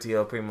 vulnerability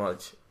of pretty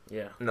much,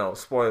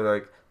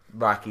 spoiler,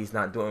 Rocky's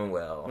not doing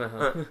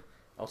well.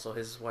 Also,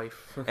 his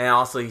wife. And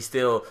also, he's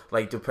still,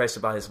 depressed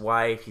about his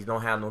wife. He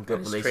don't have no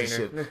good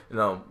relationship.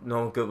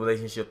 No good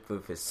relationship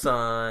with his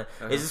son.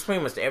 It's just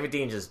pretty much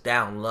everything just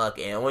down luck.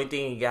 And the only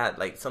thing he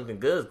got, something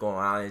good going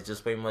on is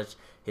just pretty much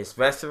his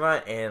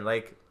restaurant and,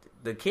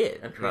 the kid.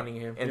 And training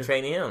him. And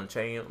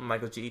training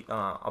Michael G.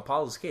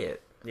 Apollo's kid.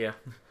 Yeah.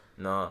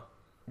 No.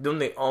 Them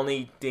the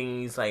only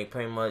things,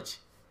 pretty much,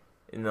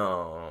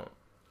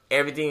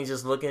 everything's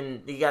just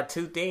looking. You got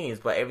 2 things,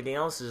 but everything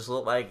else just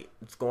look like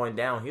it's going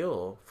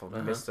downhill from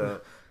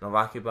Mr.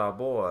 Rocky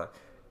Balboa,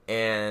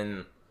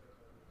 and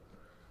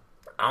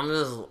I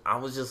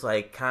was just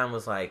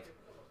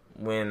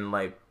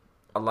when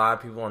a lot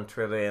of people on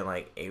Twitter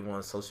and everyone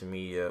on social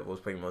media was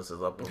pretty much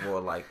just up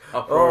before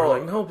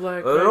no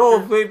black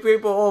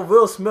people,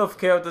 Will Smith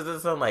characters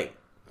and something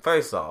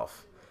first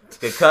off.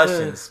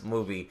 Concussions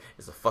movie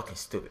is a fucking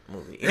stupid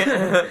movie.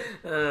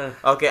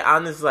 Okay,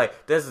 honestly,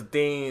 there's a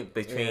thing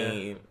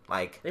between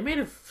they made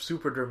it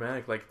super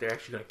dramatic, they're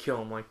actually gonna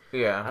kill him. I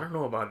don't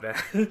know about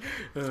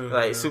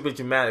that. Super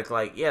dramatic.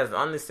 Yes,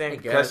 I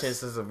understand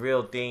concussions is a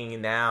real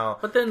thing now.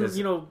 But then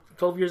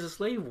 12 Years a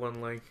Slave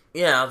one.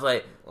 Yeah, I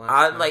was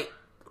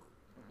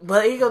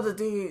but you got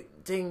the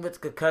thing with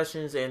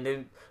concussions, and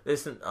then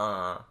listen,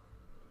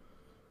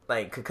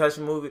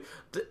 concussion movie.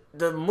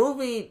 The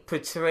movie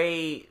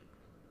portrayed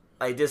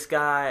like this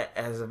guy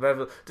as a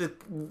regular.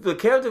 The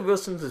character Will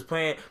Smith is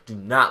playing do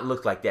not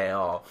look like that at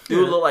all.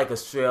 Dude look like a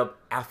straight up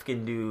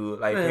African dude.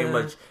 Like pretty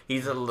much,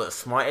 he's a little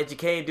smart,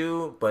 educated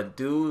dude, but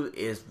dude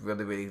is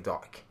really really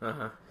dark.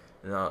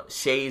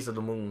 Shades of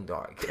the moon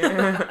dark.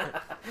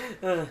 The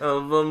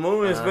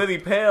moon is really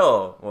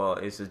pale. Well,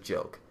 it's a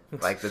joke.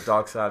 Like the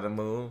dark side of the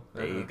moon.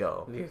 There you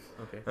go. Yeah.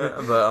 Okay.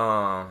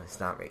 But it's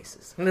not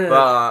racist.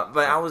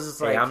 But I was just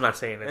like, hey, I'm not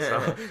saying it.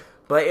 So.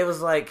 But it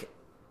was like,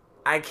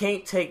 I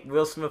can't take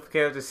Will Smith's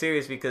character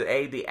serious because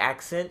the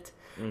accent,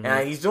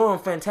 and he's doing a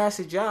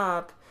fantastic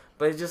job.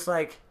 But it's just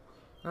like,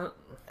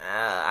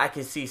 I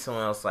can see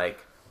someone else like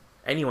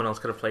anyone else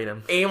could have played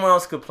him. Anyone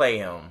else could play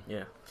him.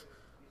 Yeah.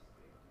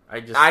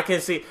 I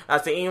say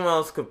anyone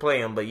else could play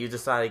him, but you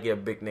decided to get a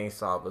big name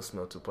star Will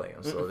Smith to play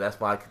him. So that's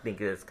why I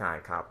think it's kind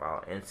of cop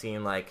out. And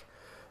seeing like,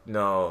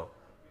 Jada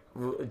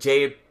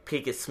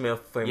Pinkett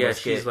Smith.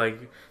 She's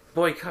like,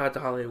 boycott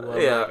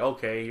Hollywood. Yeah. Like,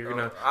 okay, you're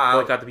gonna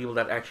boycott the people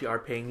that actually are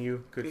paying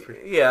you. Good for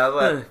you. Yeah,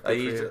 like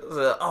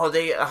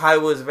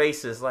Hollywood's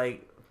racist.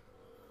 Like,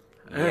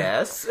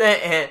 yes.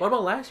 What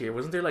about last year?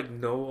 Wasn't there like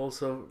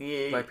also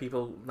black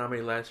people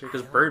nominated last year?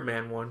 Because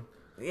Birdman won.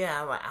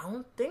 Yeah, like I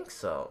don't think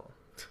so.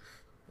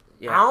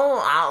 Yeah. I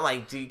don't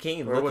like. Can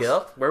you look it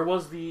up? Where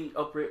was the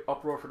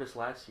uproar for this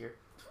last year?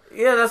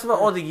 Yeah, that's about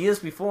all the years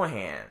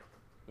beforehand.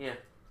 Yeah.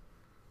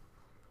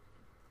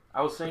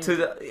 I was saying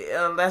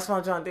that's what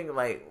I'm trying to think.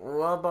 Like,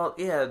 what about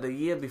the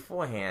year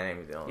beforehand?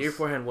 Everything else. The year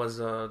beforehand was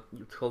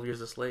 12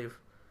 Years a Slave.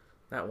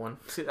 That one.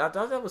 I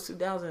thought that was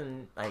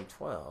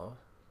 2012.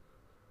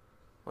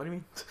 What do you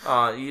mean?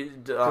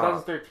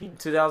 2013.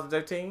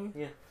 2013.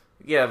 Yeah.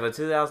 Yeah, but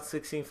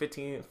 2016,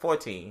 15,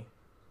 14.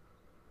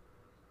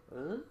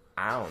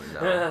 I don't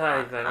know.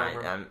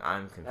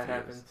 I'm confused. That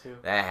happened too.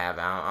 That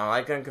happened.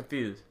 I'm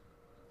confused.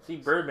 See,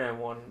 Birdman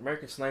won.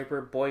 American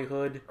Sniper,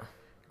 Boyhood,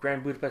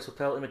 Grand Budapest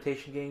Hotel,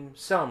 Imitation Game,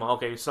 Selma.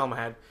 Okay, Selma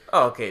had.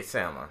 Oh, okay,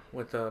 Selma.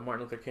 With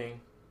Martin Luther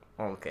King.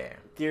 Okay.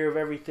 Theory of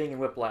Everything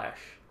and Whiplash.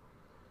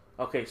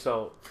 Okay,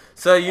 so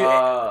you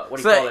what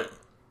do you call it?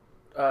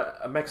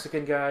 A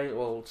Mexican guy,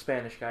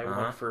 Spanish guy,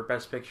 won for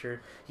Best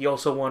Picture. He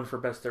also won for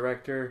Best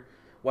Director.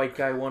 White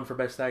guy won for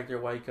Best Actor.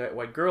 White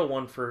girl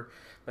won for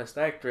Best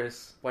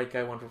Actress. White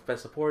guy won for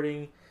Best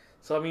Supporting.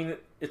 So I mean,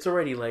 it's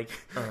already like,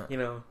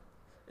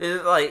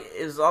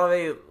 it's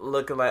already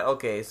looking like,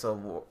 okay,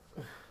 so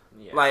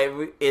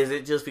like, is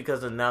it just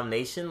because of the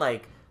nomination?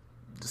 Like,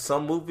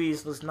 some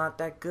movies was not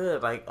that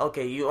good. Like,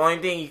 okay, the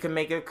only thing you can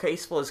make a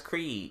case for is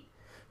Creed.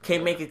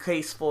 Can't make a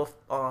case for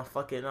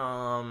fucking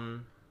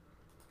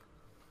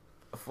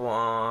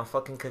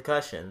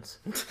concussions.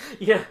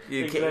 Yeah,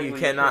 you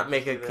cannot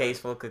make a case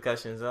for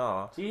concussions at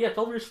all. So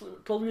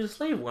 12 Years a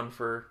Slave won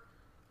for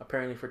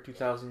apparently for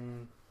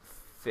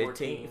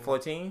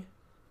 2014.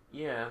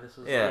 Yeah, this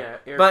was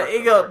but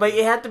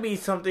it had to be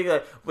something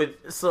like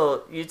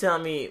so you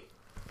telling me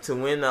to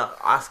win the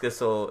Oscar,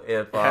 so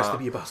if it has to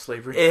be about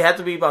slavery. It had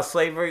to be about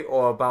slavery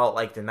or about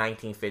like the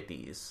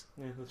 1950s.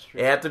 Yeah, that's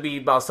true. It had to be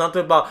about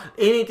something about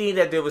anything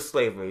that did with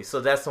slavery. So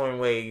that's the only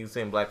way you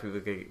think black people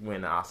could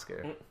win the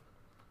Oscar.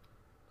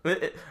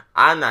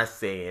 I'm not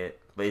saying it,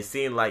 but it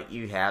seemed like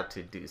you have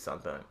to do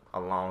something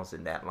along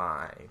that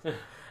line.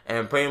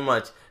 And pretty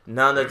much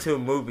none of the two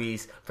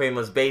movies pretty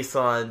much based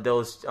on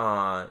those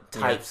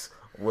types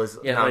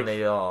was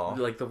nominated at all.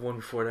 Like the one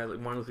before that, like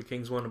Martin Luther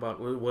King's one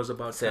was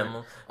about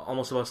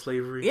almost about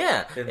slavery.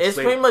 Yeah, it's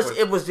pretty much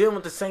it was dealing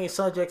with the same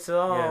subjects at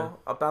all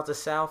about the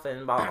South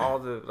and about all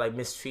the like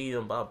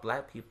mistreatment about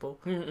black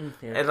people.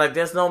 And like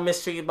there's no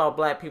mistreatment about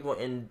black people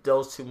in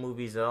those two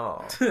movies at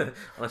all.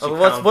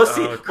 What's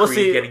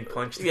he getting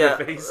punched in the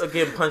face?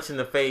 Getting punched in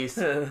the face.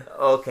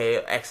 Okay,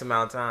 X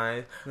amount of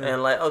times,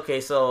 and like okay,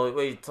 so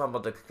we talking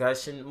about the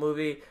concussion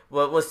movie.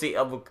 What's the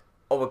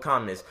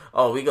overcome this?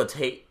 Oh, we gonna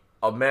take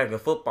American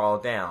football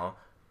down.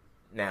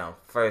 Now,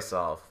 first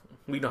off,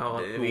 we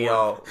know we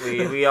all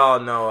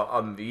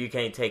know you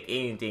can't take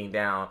anything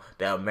down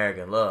that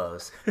America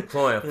loves,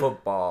 playing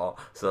football.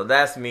 So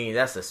that's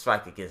a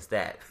strike against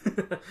that.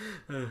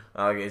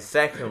 Okay.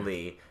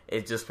 Secondly,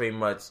 it's just pretty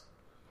much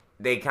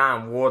they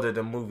kind of watered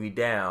the movie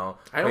down.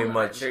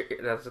 That's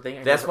the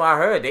thing. That's what I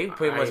heard. They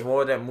pretty much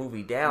watered that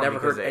movie down. Never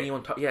heard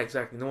anyone talk. Yeah,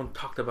 exactly. No one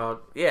talked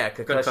about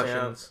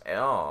concussions at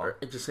all. Or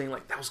just saying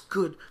like that was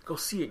good. Go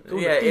see it. Go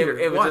to the theater,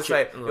 it was just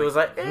it.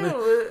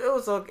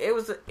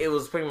 It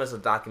was pretty much a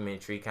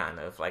documentary kind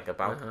of like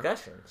about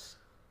concussions.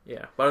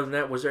 Yeah, but other than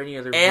that, was there any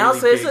other? And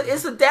also,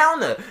 it's a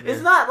downer. Yeah.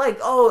 It's not like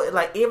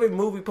like every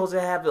movie supposed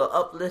to have an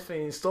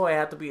uplifting story. It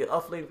have to be an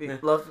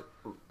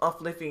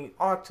uplifting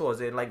arc towards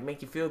it, and like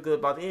make you feel good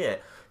about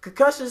it.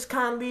 Concussions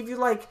kind of leave you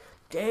like,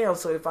 damn.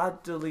 So if I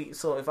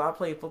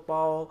play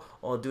football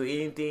or do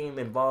anything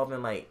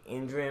involving like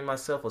injuring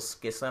myself or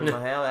get something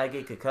from hell, I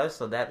get concussed.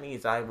 So that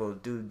means I will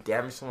do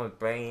damage to my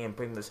brain and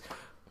pretty much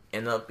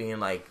end up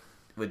being like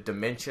with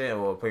dementia,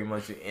 or pretty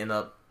much end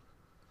up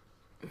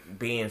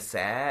being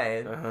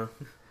sad,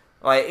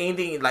 like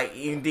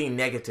anything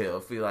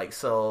negative. Feel like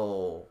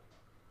so.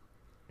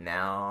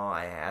 now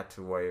I have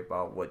to worry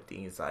about what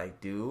things I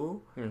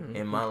do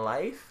in my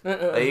life.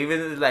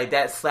 Even like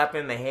that slap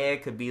in the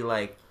head could be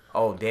like,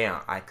 oh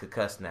damn, I could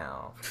cuss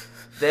now.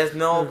 There's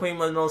no pretty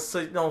much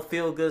no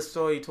feel good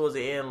story towards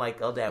the end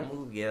like of that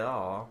movie at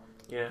all.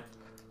 Yeah.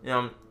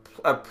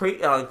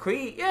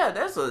 Creed, yeah,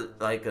 that's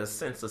a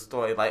sense of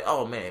story. Like,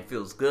 oh man, it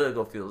feels good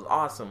or feels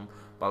awesome.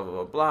 Blah blah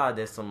blah blah.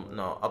 There's some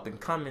up and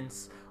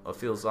comings or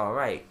feels all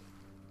right.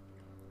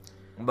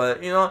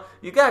 But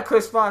you got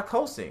Chris Rock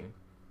hosting.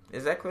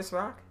 Is that Chris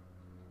Rock?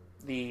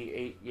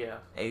 The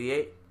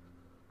 88.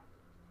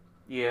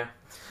 Yeah.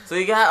 So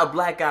you got a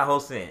black guy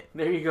hosting it.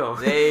 There you go.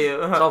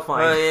 It's all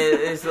fine.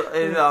 It's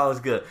always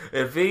good.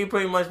 If he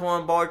pretty much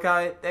want to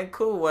boycott it, then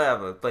cool,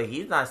 whatever. But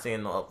he's not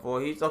saying no up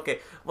for it. He's okay.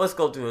 Let's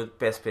go through the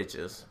best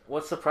pictures.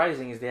 What's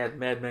surprising is they had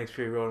Mad Max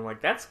Fury Road. I'm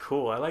like, that's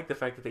cool. I like the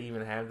fact that they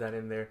even have that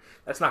in there.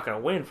 That's not gonna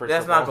win for.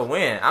 That's not gonna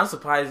win. I'm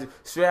surprised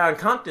Straight Outta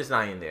Compton's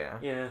not in there.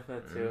 Yeah,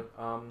 that too.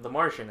 The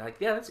Martian.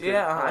 That's good.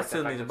 Yeah, I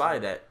still need to buy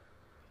that.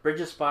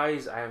 Bridge of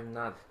Spies. I have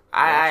not.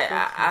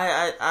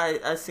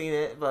 I seen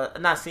it, but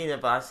not seen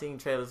it, but I've seen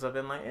trailers of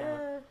it. Like,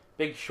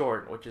 Big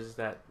Short, which is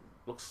that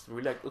looks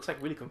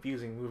like really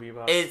confusing movie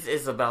about.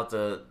 It's about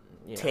the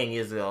 10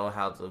 years ago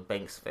how the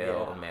banks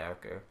failed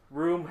America.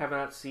 Room have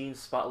not seen.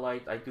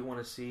 Spotlight I do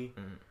want to see,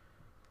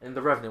 and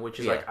The Revenant,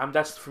 which is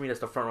that's for me that's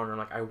the front runner.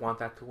 Like I want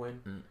that to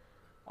win.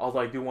 Although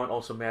I do want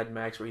also Mad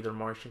Max or either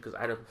Martian because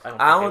I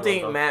don't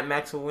think Mad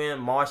Max will win.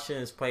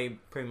 Martian is pretty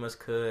much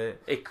could.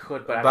 It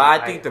could, but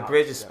I think the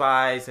Bridge of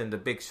Spies and the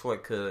Big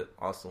Short could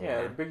also win.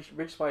 Yeah,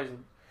 Bridge Spies.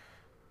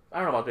 I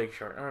don't know about Big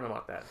Short. I don't know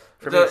about that.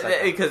 Because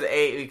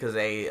the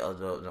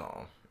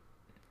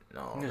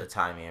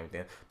timing and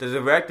everything. The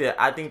director,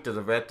 I think the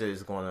director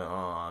is going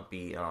to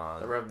be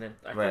The Revenant.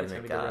 I Revenant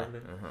think it's guy. gonna be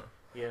The Revenant.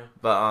 Yeah,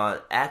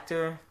 but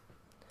actor.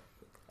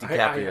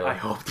 DiCaprio. I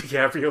hope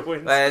DiCaprio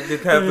wins.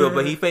 DiCaprio,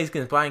 but he faced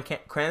against Bryan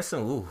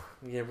Cranston. Ooh.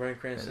 Yeah, Bryan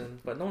Cranston.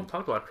 But no one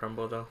talked about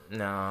Trumbo, though.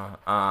 No.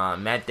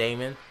 Matt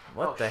Damon.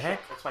 What the heck?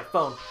 That's my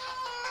phone.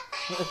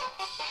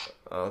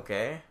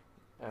 Okay.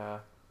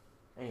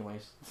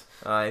 Anyways.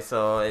 Alright,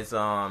 so it's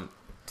Tom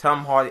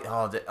Hardy.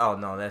 Oh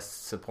no, that's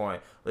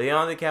supporting.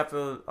 Leonardo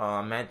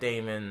DiCaprio, Matt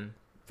Damon.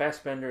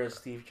 Fassbender as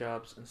Steve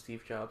Jobs and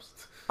Steve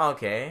Jobs.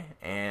 Okay,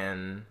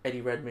 and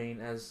Eddie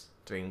Redmayne as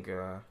Dream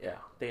Girl. Yeah,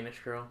 Danish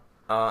Girl.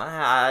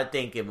 I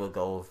think it will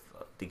go with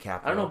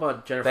DiCaprio. I don't know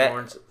about Jennifer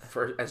Lawrence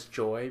as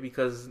Joy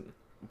because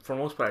for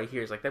the most part I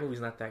hear it's like that movie's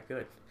not that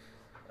good.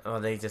 Oh,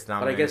 they just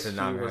nominated. But I guess she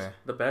was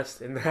the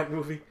best in that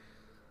movie.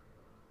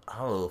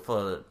 Oh,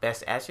 for the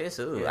best actress?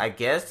 Ooh, Yeah. I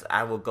guess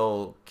I will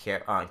go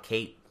Kate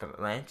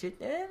Blanchett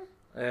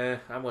then.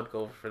 I would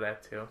go for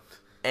that too.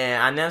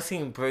 And I never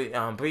seen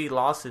Brie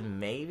Larson,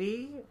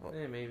 maybe.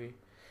 Maybe.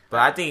 But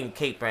I think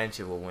Kate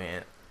Blanchett will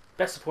win.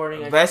 Best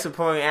supporting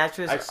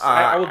actress.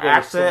 I would go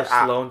with Sylvester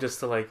Stallone just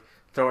to like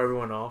throw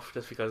everyone off,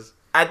 just because.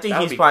 I think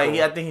he's probably.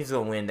 Cool. I think he's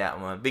gonna win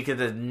that one because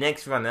the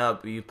next run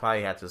up, you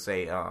probably have to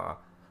say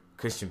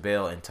Christian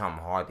Bale and Tom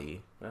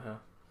Hardy.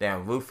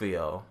 Then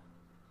Rufio.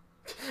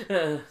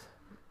 Then,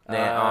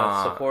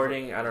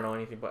 supporting. I don't know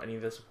anything about any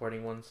of the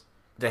supporting ones.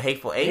 The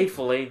Hateful Eight.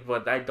 Hateful Eight,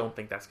 but I don't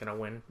think that's gonna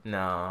win.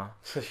 No.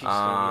 She's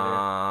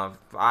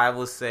I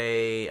will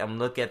say I'm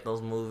looking at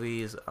those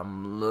movies.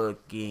 I'm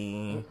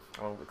looking.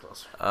 I'll be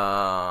closer.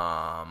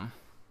 I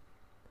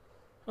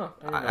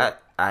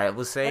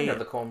would say. I know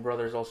the Coen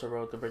Brothers also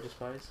wrote The Bridge of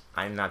Spies.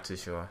 I'm not too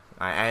sure.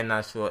 I'm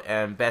not sure.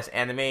 And best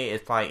anime is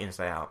probably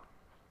Inside Out.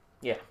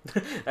 Yeah,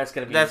 that's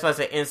gonna be. That's why I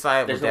say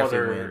Inside will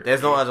definitely win.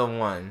 There's no other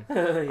one.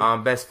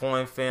 Best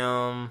foreign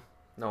film.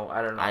 No,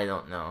 I don't know. I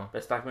don't know.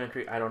 Best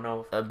documentary. I don't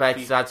know.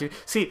 Best documentary.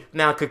 See,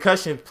 now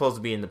Concussion is supposed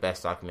to be in the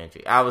best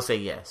documentary. I would say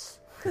yes.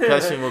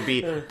 Concussion will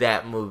be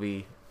that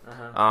movie.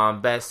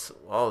 Best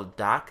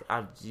doc.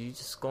 You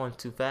just going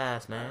too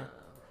fast, man.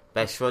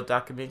 Best short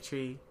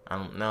documentary. I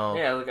don't know.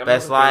 Yeah, look,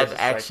 best live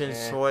action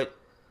short.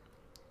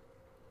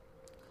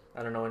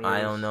 I don't know any.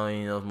 I don't know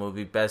any of those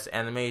movies. Best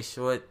anime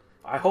short.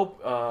 I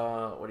hope.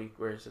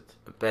 Where is it?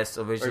 Best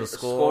original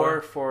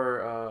score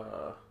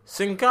for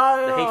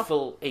Sinclair. The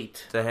Hateful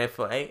Eight. The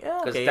Hateful Eight.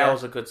 Because that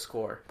was a good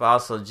score. But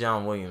also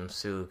John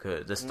Williams too.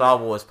 Cause the Star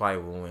Wars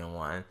probably will win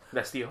one.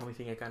 That's the only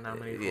thing I got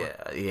nominated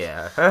for.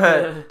 Yeah.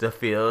 The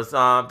Fields.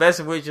 Best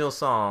original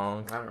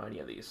song. I don't know any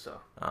of these. So.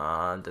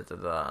 From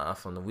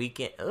The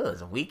Weeknd.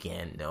 It's a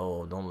Weeknd.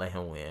 No, don't let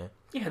him win.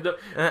 Yeah.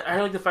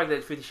 I like the fact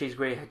that 50 Shades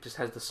Grey just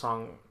has the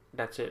song.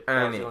 That's it.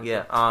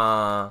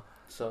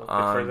 So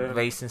I'm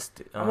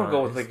gonna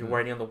go with like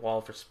Writing on the Wall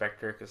for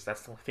Spectre because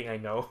that's the only thing I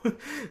know.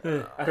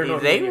 I don't know.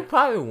 They would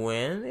probably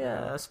win.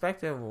 Yeah,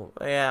 Spectre.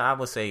 I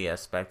would say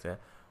Spectre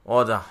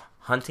or The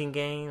Hunting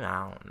Game.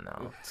 I don't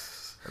know.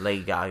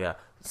 Lady Gaga.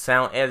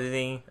 Sound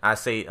editing. I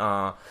say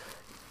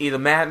either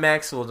Mad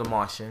Max or The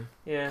Martian.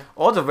 Yeah.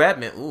 Or The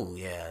Revenant. Ooh,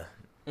 yeah.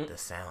 The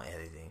sound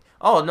editing.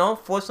 Oh no,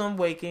 Force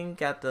Awakens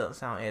got the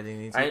sound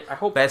editing. I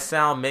hope best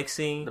sound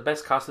mixing. The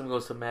best costume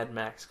goes to Mad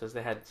Max because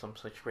they had some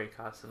such great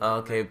costumes.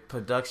 Okay,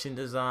 production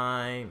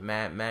design,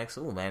 Mad Max.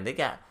 Ooh man, they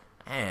got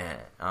And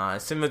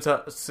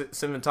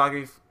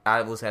cinematography,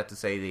 I would have to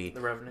say The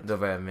Revenant. The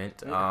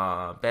Revenant.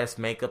 Yeah. Best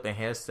makeup and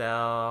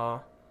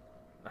hairstyle.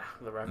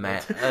 The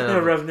Revenant.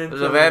 The Revenant.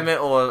 The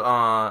Revenant, or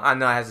I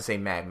know I have to say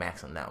Mad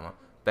Max on that one.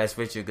 Best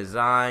visual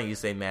design, you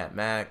say Mad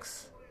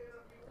Max.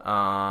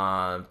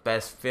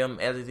 Best film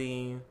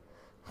editing,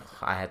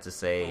 I had to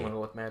say. I'm gonna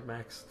go with Mad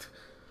Max.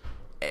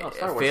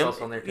 Star Wars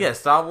also on there too. Yeah,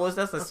 Star Wars.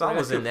 That's the Star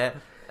Wars in there.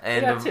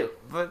 And they got two.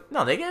 But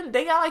no, they got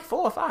like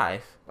 4 or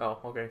 5. Oh,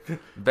 okay.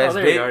 Best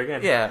there you go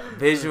again. Yeah,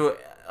 visual.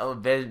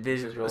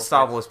 Visual.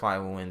 Star Wars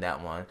probably will win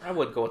that one. I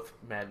would go with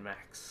Mad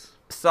Max.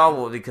 Star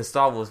Wars, because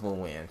Star Wars will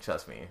win.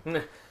 Trust me.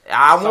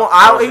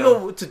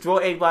 I to draw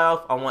everybody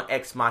off. I want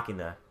Ex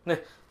Machina.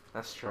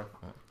 That's true.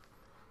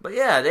 But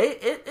yeah,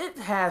 it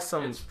has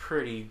some. It's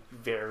pretty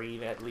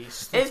varied, at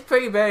least. It's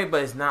pretty varied,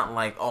 but it's not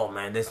like, oh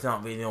man, there's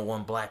not really no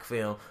one black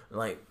film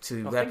like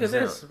to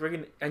represent. Think of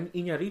this, friggin'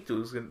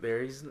 Iñárritu's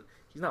there. He's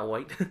not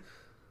white.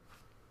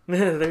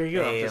 There you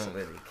go. They don't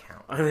really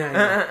count.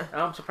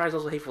 I'm surprised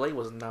also Hateful Eight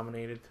wasn't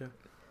nominated too.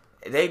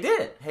 They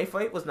did.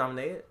 Hateful Eight was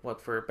nominated. What,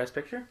 for Best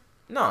Picture?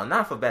 No,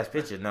 not for Best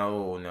Picture.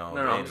 No.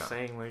 I'm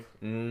saying like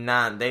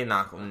not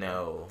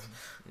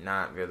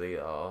really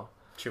at all.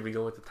 Should we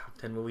go with the top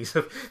 10 movies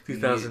of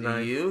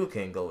 2009? You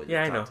can go with the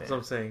top 10. I know. That's what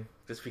I'm saying.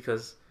 Just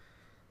because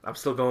I'm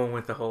still going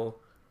with the whole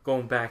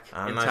going back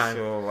I'm in not time.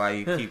 sure why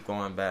you keep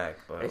going back,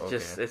 but it's okay.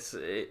 just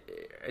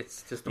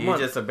it's just a you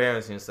month. just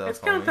embarrassing yourself. It's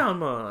countdown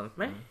month,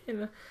 man.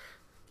 Mm-hmm.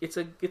 It's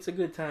a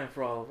good time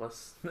for all of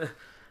us.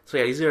 So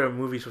yeah, these are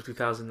movies from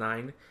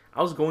 2009.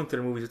 I was going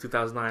through the movies of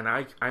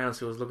 2009. I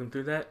honestly was looking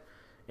through that,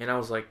 and I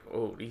was like,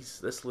 oh,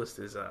 this list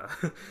is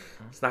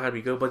it's not gonna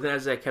be good. But then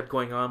as I kept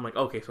going on, I'm like,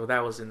 okay, so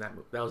that was in that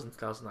movie. That was in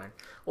 2009.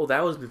 Oh,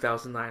 that was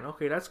 2009.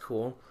 Okay, that's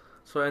cool.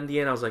 So in the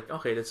end, I was like,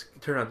 okay, this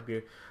turned out to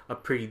be a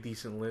pretty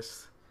decent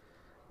list.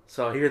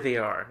 So here they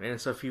are, and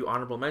it's a few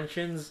honorable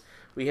mentions.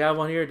 We have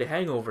on here The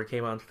Hangover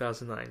came out in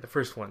 2009, the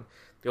first one,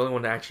 the only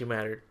one that actually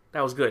mattered.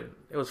 That was good.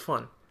 It was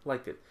fun.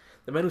 Liked it.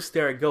 The Men Who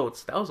Stare at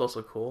Goats, that was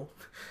also cool.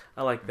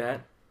 I like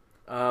that.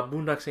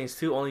 Boondock Saints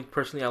 2, only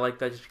personally I like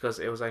that just because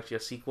it was actually a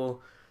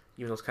sequel,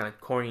 even though it's kind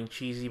of corny and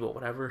cheesy, but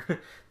whatever.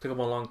 Took them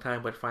a long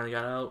time, but finally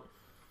got out.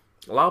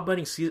 Law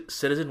Abiding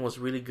Citizen was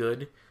really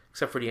good,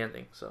 except for the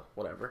ending, so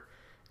whatever.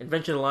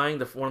 Invention of Lying,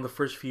 one of the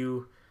first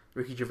few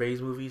Ricky Gervais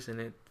movies, and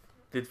it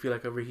did feel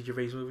like a Ricky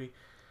Gervais movie.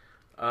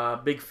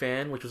 Big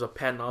Fan, which was a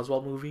Patton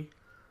Oswalt movie,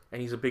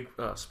 and he's a big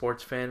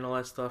sports fan and all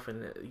that stuff,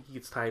 and he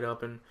gets tied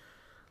up, and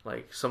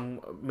like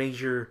some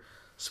major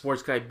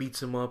sports guy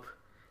beats him up,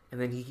 and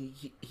then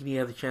he didn't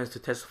have the chance to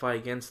testify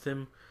against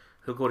him.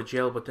 He'll go to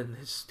jail, but then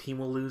his team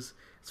will lose.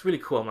 It's really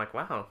cool. I'm like,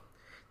 wow,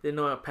 didn't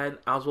know Patton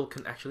Oswalt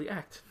can actually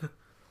act.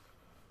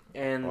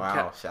 And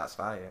wow, shots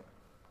fired.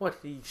 What?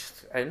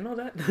 I didn't know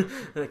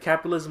that.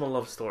 Capitalism, a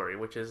Love Story,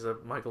 which is a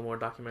Michael Moore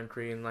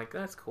documentary, and like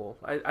that's cool.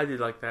 I did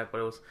like that,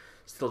 but it was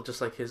still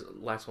just like his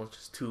last one's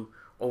just too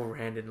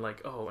overhanded, and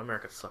like, oh,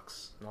 America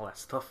sucks and all that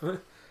stuff. So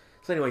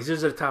anyways,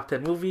 these are the top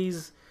 10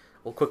 movies.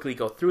 We'll quickly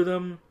go through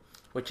them,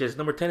 which is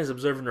number 10 is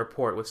Observe and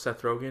Report with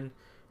Seth Rogen. And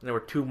there were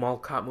 2 mall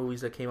cop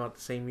movies that came out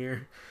the same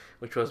year,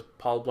 which was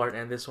Paul Blart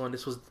and this one.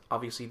 This was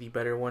obviously the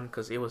better one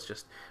because it was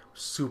just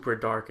super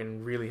dark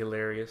and really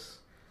hilarious.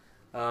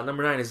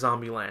 Number 9 is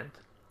Zombieland.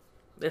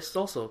 This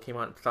also came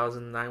out in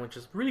 2009, which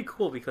is really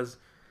cool because,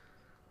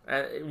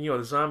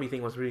 the zombie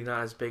thing was really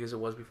not as big as it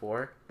was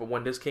before. But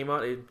when this came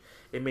out,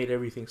 it made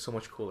everything so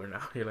much cooler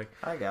now. You're like,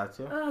 I got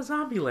you.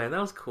 Zombieland, that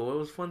was cool. It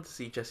was fun to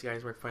see Jesse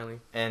Eisenberg finally.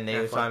 And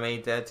they finally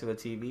made that to a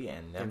TV,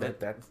 and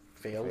that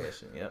failed.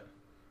 Yep.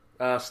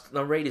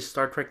 Number 8 is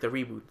Star Trek: The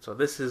Reboot. So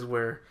this is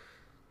where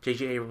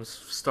J.J. Abrams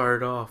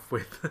started off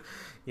with,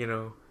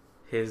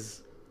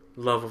 his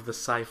love of the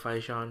sci-fi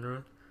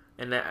genre.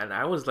 And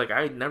I was like,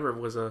 I never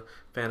was a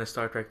fan of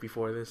Star Trek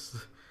before this.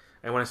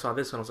 And when I saw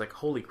this one, I was like,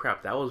 holy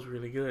crap, that was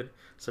really good,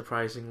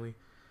 surprisingly.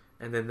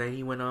 And then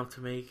he went on to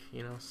make,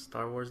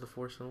 Star Wars: The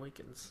Force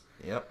Awakens.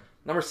 Yep.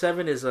 Number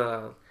 7 is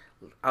a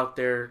out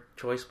there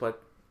choice,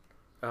 but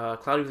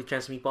Cloudy with a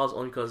Chance of Meatballs,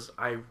 only because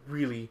I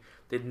really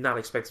did not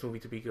expect this movie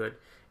to be good.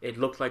 It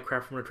looked like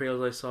crap from the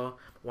trailers I saw.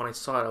 But when I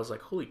saw it, I was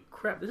like, holy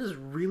crap, this is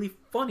really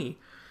funny.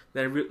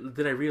 Then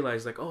I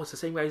realized, like, oh, it's the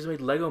same guy who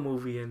made Lego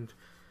Movie and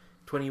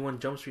 21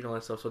 Jump Street and all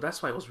that stuff. So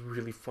that's why it was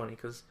really funny,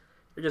 because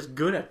they're just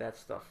good at that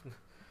stuff.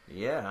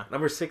 Yeah.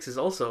 Number 6 is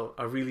also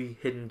a really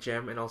hidden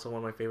gem, and also one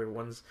of my favorite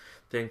ones.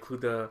 They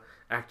include the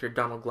actor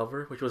Donald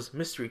Glover, which was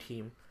Mystery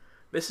Team.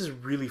 This is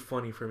really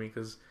funny for me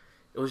because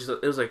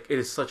it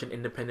is such an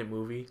independent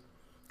movie.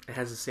 It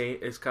has the same.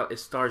 It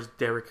stars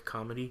Derek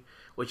Comedy,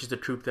 which is the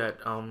troupe that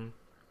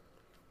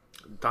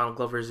Donald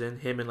Glover's in.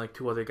 Him and like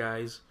 2 other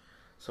guys.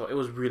 So it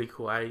was really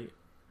cool. I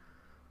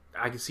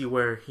can see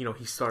where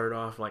he started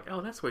off like,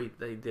 oh, that's where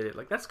they did it.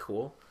 Like, that's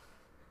cool.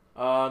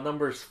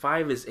 Number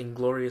 5 is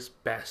Inglourious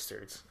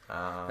Bastards,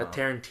 a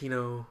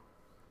Tarantino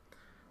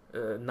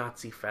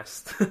Nazi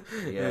fest.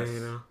 Yes.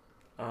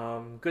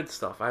 Good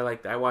stuff. I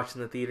liked it. I watched it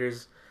in the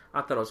theaters.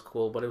 I thought it was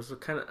cool, but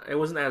it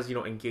wasn't as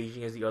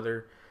engaging as the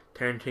other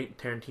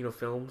Tarantino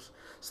films.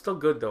 Still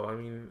good though. I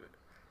mean,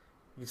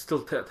 you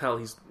still tell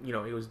he's he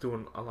was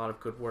doing a lot of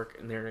good work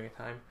in there during a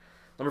time.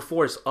 Number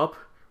 4 is Up,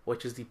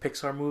 which is the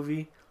Pixar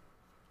movie,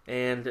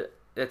 and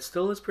it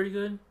still is pretty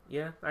good.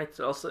 Yeah, I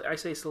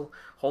say it still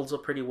holds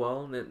up pretty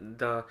well.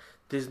 The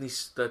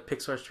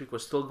Pixar streak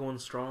was still going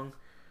strong.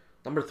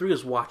 Number 3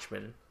 is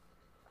Watchmen.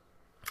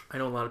 I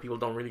know a lot of people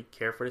don't really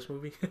care for this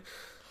movie,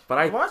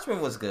 but Watchmen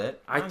was good.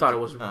 I thought it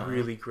was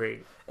really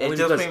great. It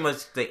just pretty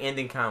much the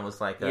ending kind of was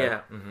like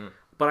yeah.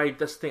 But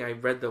that's the thing. I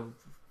read the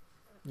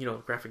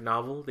graphic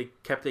novel. They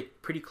kept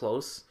it pretty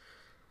close,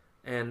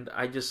 and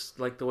I just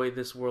like the way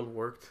this world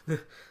worked.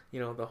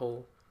 The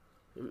whole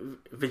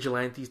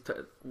vigilantes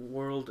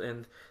world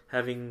and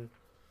having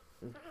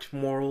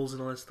morals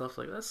and all that stuff.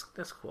 Like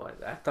that's cool.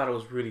 I thought it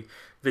was really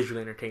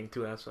visually entertaining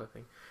too. That's what I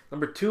think.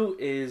 Number 2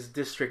 is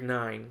District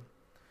 9,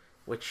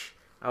 which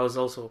I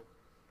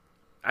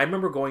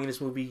remember going in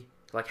this movie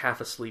like half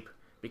asleep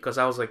because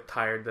I was like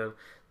tired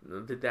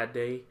that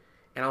day,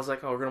 and I was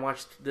like, oh, we're gonna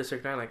watch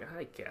District 9. Like,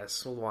 I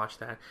guess we'll watch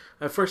that.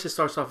 At first, it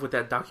starts off with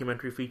that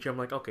documentary feature. I'm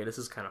like, okay, this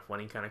is kind of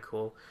funny, kind of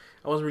cool.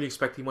 I wasn't really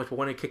expecting much, but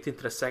when it kicked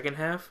into the second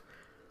half,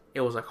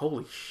 it was like,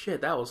 holy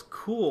shit, that was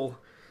cool.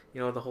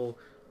 The whole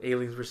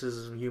aliens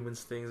versus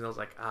humans things. And I was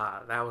like,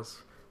 that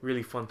was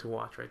really fun to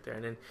watch right there.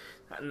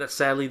 And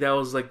sadly, that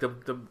was like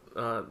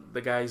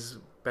the guy's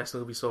best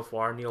movie so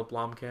far, Neil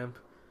Blomkamp.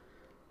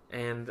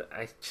 And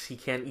he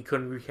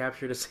couldn't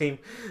recapture the same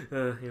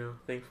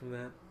thing from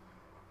that.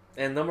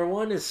 And number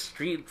 1 is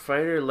Street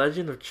Fighter: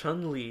 Legend of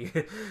Chun-Li.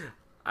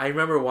 I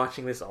remember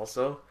watching this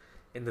also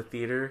in the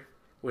theater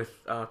with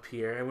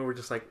Pierre, and we were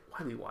just like, why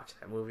did we watch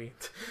that movie?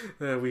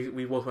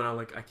 We both went out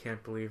like, I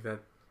can't believe that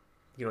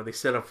they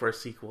set up for a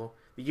sequel.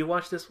 Did you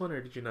watch this one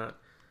or did you not?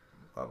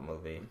 What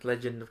movie?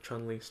 Legend of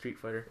Chun-Li, Street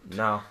Fighter.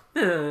 No.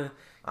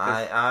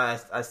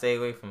 I stay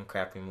away from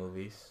crappy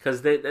movies.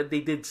 Because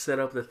they did set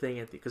up the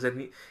thing because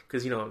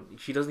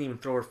she doesn't even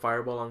throw her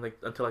fireball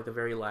until the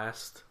very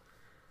last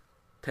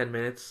 10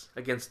 minutes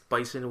against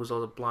Bison, who was all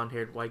the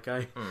blonde-haired white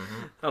guy.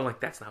 Mm-hmm. I'm like,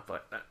 that's not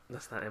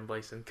M.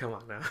 Bison. Come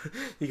on now,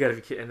 you gotta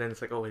be kidding. And then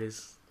it's like, oh, it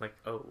is. Like,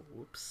 oh,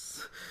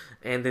 whoops.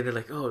 And then they're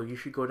like, oh, you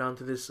should go down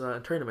to this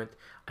tournament.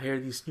 I hear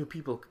these new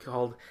people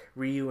called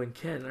Ryu and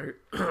Ken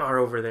are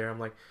over there. I'm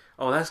like,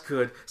 oh, that's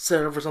good.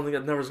 Set it up for something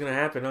that never was gonna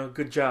happen. Oh,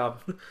 good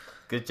job.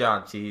 Good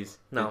job, Cheese.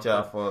 Good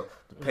job for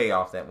the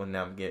payoff that will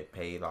never get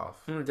paid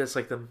off. That's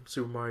like the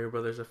Super Mario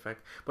Brothers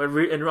effect. But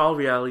in all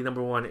reality,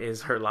 number 1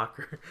 is Hurt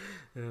Locker.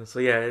 So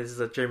yeah, this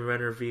is a Jeremy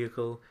Renner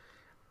vehicle.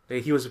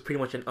 He was pretty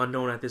much an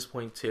unknown at this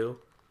point too.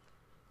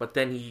 But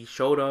then he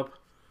showed up,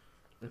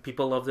 and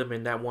people loved him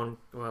in that one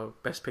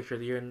Best Picture of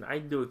the Year. And I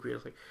do agree. I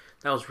was like,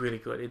 that was really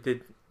good. It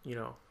did,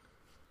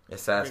 It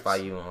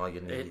satisfied you on all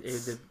your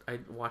needs. It did. I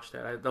watched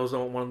that. That was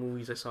one of the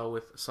movies I saw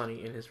with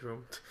Sonny in his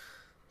room.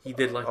 He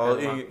did like that. Oh,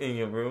 in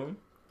your room?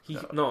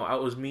 No,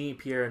 it was me,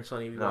 Pierre, and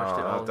Sonny. We watched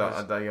it all.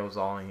 I thought it was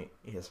all in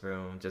his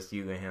room, just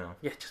you and him.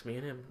 Yeah, just me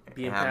and him.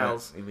 Being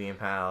pals.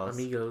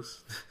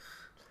 Amigos.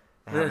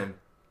 Having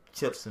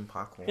chips and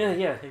popcorn.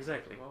 Yeah,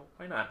 exactly. Well,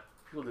 why not?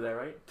 People do that,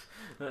 right?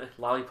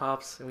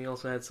 Lollipops, and we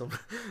also had some...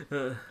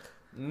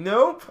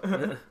 Nope!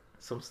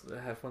 some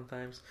have fun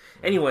times.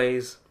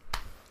 Anyways,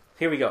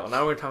 here we go.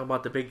 Now we're going to talk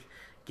about the big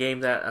game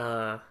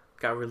that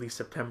got released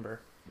September.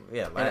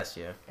 Yeah, last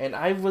year. And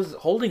I was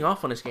holding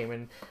off on this game,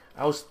 and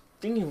I was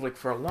thinking,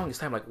 for a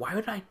longest time, why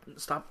would I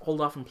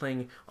hold off on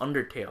playing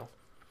Undertale?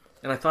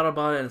 And I thought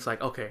about it, and it's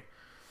like, okay,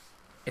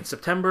 in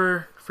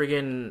September,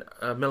 friggin'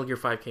 Metal Gear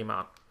 5 came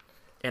out,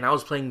 and I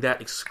was playing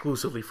that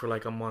exclusively for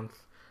a month,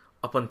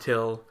 up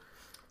until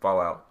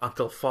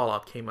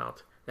Fallout came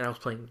out. And I was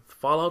playing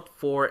Fallout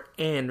 4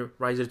 and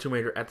Rise of the Tomb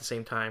Raider at the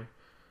same time,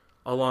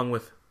 along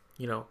with,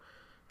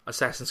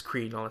 Assassin's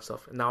Creed and all that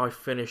stuff. And now I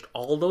finished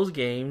all those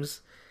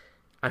games.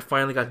 I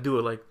finally got to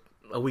do it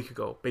a week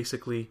ago.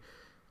 Basically,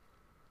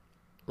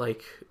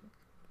 it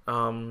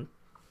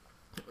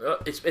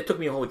took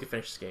me a whole week to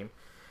finish this game.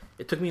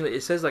 It took me.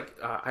 It says I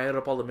added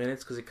up all the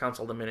minutes because it counts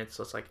all the minutes.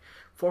 So it's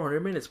 400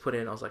 minutes put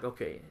in. I was like,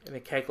 okay, and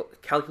it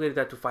calculated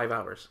that to 5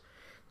 hours.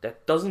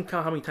 That doesn't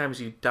count how many times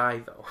you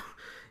die though,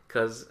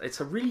 because it's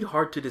really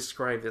hard to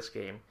describe this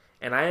game.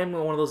 And I am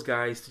one of those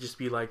guys to just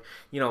be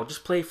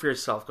just play for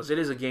yourself because it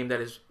is a game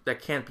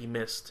that can't be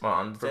missed. Well,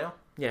 Undertale.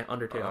 Yeah,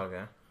 Undertale. Oh,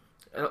 okay.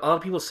 A lot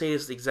of people say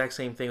it's the exact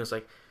same thing. It's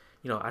I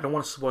don't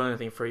want to spoil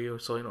anything for you.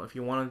 So, if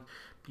you want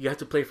to, you have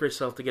to play for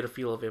yourself to get a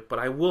feel of it. But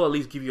I will at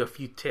least give you a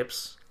few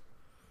tips.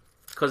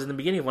 Because in the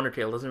beginning of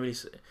Undertale,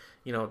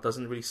 it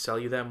doesn't really sell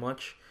you that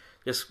much.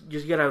 Just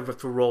you gotta have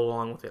to roll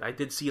along with it. I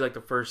did see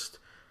the first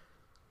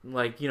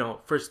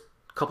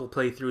couple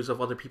playthroughs of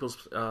other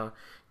people's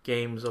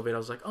games of it. I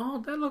was like, oh,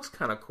 that looks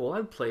kind of cool.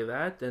 I'd play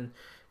that. And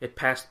it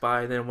passed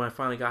by. Then when I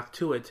finally got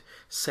to it,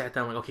 sat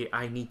down okay,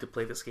 I need to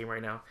play this game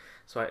right now.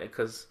 So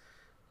because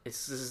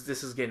this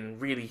is getting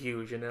really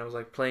huge, and then I was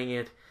playing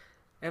it,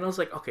 and I was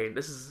like, okay,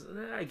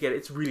 I get it.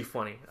 It's really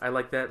funny. I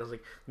like that. I was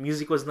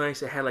music was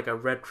nice. It had a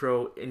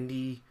retro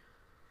indie,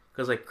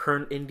 because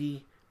current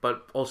indie,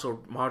 but also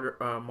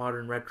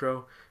modern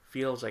retro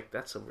feels.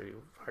 That's a really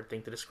hard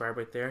thing to describe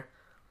right there.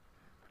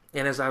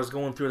 And as I was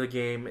going through the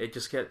game, it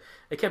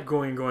kept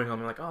growing and growing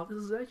on me. Like, oh,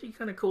 this is actually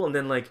kind of cool. And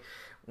then like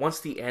once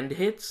the end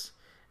hits,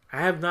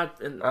 I have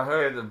not. I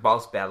heard the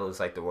boss battle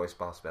is like the worst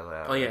boss battle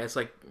ever. Oh yeah,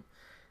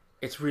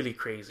 it's really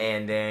crazy.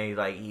 And then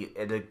like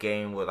the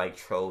game will like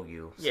troll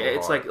you. So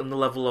it's hard. Like on the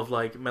level of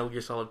like Metal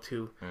Gear Solid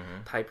 2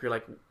 type. You're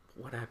like,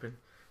 what happened?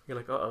 You're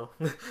like, uh oh.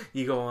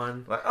 You go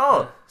on. Like,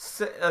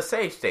 a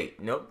save state.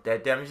 Nope,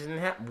 that damage didn't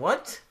happen.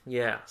 What?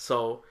 Yeah.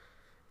 So,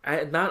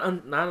 not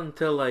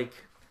until like.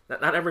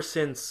 Not ever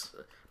since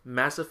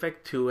Mass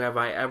Effect 2 have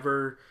I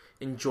ever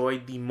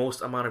enjoyed the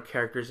most amount of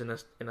characters in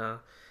a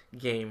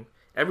game.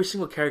 Every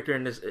single character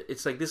in this,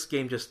 it's like this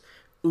game just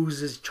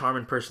oozes charm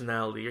and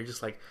personality. You're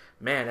just like,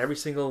 man, every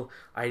single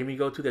item you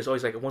go to, there's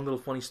always like one little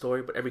funny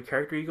story, but every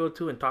character you go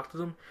to and talk to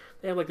them,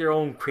 they have like their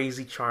own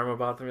crazy charm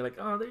about them. You're like,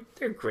 oh,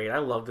 they're great. I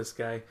love this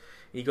guy.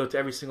 You go to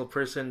every single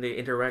person, they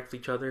interact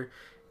with each other,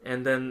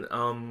 and then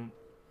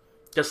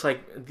just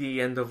like the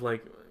end of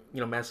like,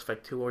 Mass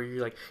Effect 2, or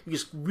you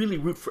just really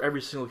root for every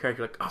single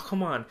character. Like, oh,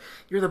 come on,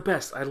 you're the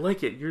best. I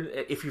like it.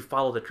 If you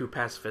follow the true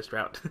pacifist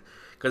route,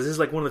 because this is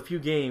like one of the few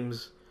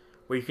games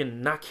where you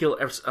can not kill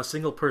a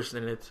single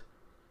person in it,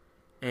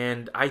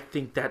 and I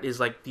think that is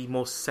like the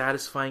most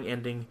satisfying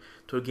ending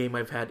to a game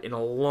I've had in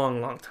a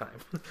long, long time.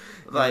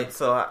 How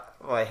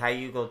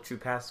you go true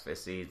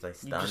pacifist? You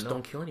just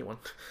don't kill anyone.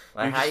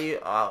 Like how you?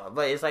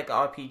 But it's like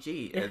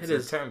RPG. Yeah,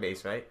 it's turn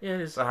based, right? Yeah,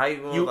 it is. So how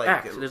you go? You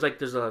act.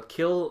 There's a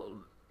kill.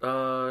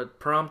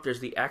 Prompt. There's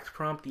the act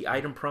prompt, the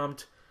item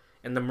prompt,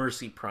 and the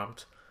mercy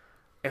prompt.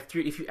 If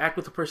you act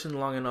with a person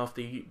long enough,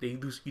 you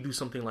do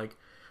something like,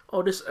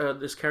 oh,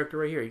 this character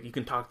right here. You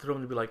can talk to them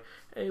and be like,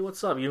 hey,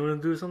 what's up? You want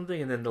to do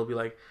something? And then they'll be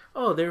like,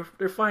 oh, they're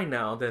fine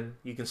now. Then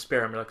you can spare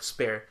them. You're like,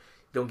 spare.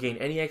 You don't gain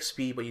any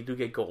XP, but you do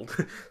get gold.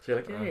 So you're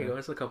like, there you go.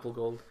 That's a couple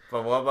gold.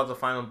 But what about the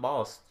final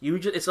boss?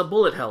 It's a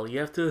bullet hell. You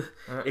have to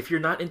if you're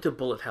not into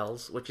bullet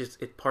hells, which is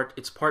it's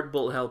part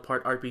bullet hell,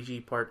 part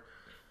RPG, part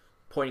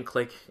point and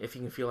click, if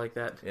you can feel like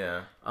that.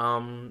 Yeah.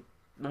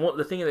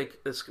 The thing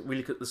that's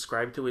really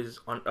described to is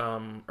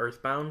on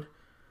Earthbound.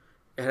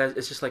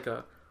 It's just like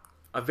a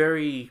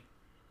very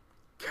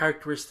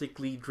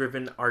characteristically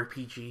driven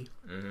RPG.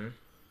 Mm-hmm.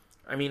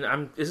 I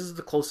mean, this is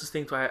the closest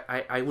thing to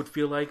I would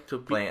feel like to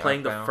be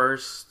playing the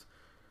first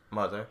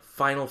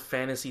Final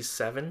Fantasy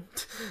VII.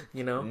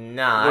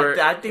 Nah,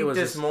 I think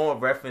there's more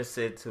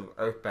references to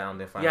Earthbound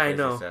than Final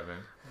Fantasy VII.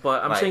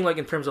 But I'm saying, like,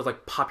 in terms of,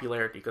 like,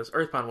 popularity, because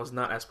Earthbound was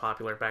not as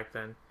popular back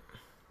then.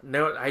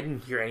 No, I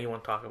didn't hear anyone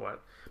talk about it.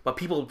 But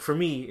people, for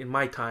me, in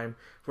my time,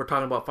 were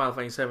talking about Final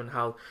Fantasy VII,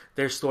 how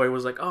their story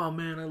was like, oh,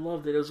 man, I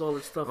loved it. It was all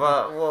this stuff.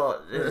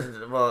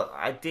 Well,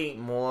 I think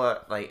more,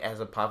 like, as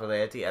a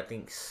popularity, I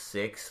think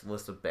 6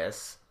 was the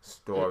best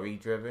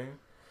story-driven.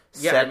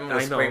 Yeah, 7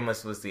 was pretty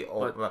much was the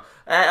old...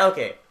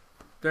 okay.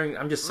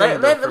 I'm just saying...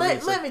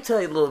 Let me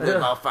tell you a little bit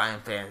about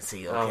Final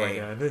Fantasy,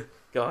 okay? Oh, my God.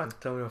 Go on,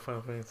 tell me about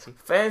Final Fantasy.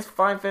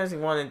 Final Fantasy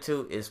 1 and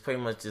 2 is pretty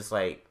much just,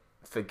 like,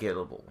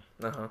 forgettable.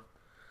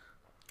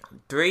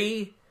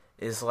 3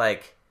 is,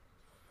 like,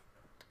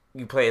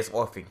 you play as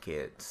orphan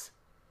kids.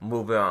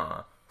 Moving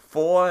on.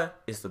 4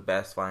 is the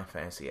best Final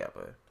Fantasy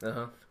ever.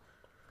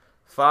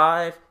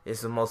 5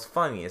 is the most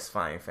funniest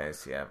Final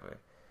Fantasy ever.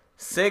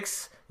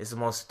 6 is the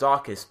most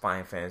darkest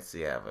Final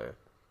Fantasy ever.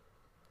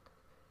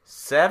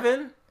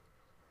 7,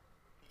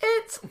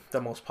 it's... the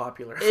most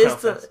popular.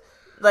 It's the...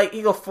 Like,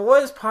 4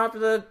 is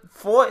popular.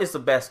 4 is the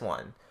best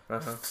one.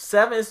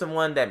 7 is the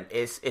one that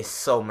is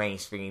so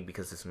mainstream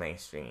because it's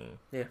mainstream.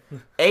 Yeah.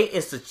 8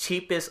 is the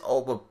cheapest,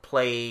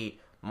 overplayed,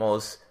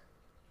 most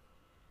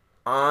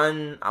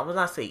I would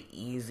not say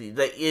easy.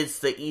 It's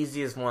the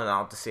easiest one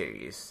out of the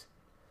series.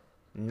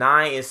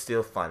 9 is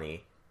still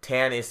funny.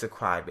 10 is the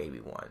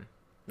crybaby one.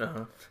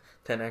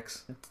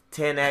 10X.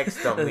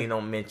 10X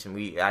don't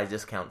mention. I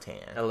just count 10.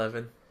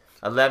 11.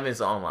 11 is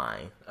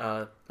online.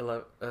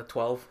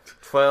 12.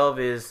 12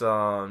 is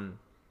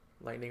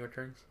Lightning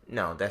Returns.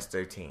 No, that's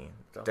 13.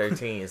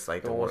 13 is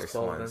like the worst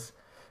 12, ones. Then?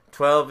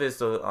 12 is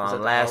the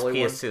last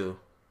PS2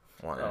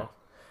 one. Oh.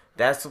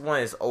 That's the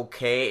one is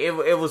okay.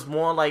 It was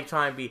more like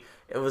trying to be.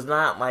 It was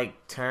not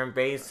like turn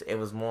based. It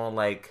was more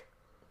like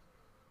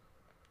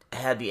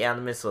had the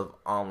elements of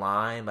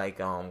online, like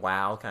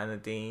WoW kind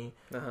of thing.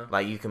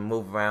 Like you can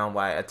move around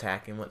while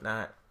attacking,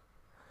 whatnot.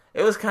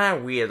 It was kind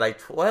of weird. Like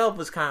 12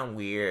 was kind of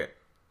weird.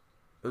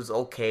 It was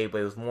okay, but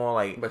it was more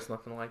like. But it's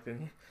nothing like that.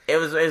 It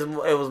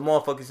was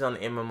more focused on the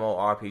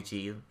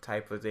MMORPG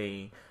type of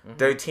thing.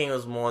 13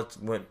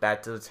 went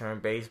back to the turn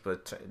based,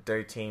 but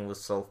 13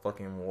 was so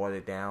fucking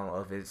watered down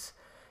of its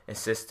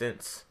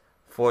insistence.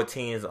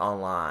 14 is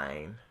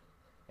online,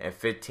 and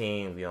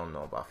 15 we don't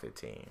know about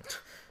 15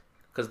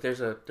 because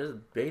there's a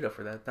beta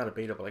for that, not a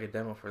beta but like a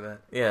demo for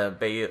that. Yeah,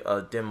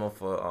 a demo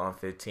for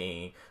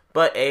 15.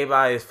 But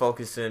everybody is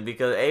focusing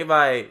because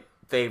everybody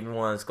favorite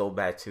ones go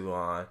back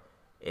to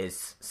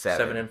is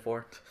 7 and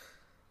 4.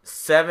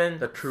 7,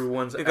 the true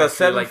ones, because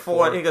 7, like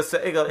 4.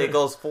 It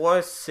goes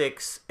 4,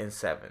 6, and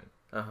 7.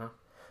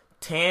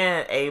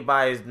 10,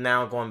 everybody's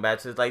now going back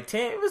to like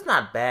 10. It was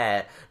not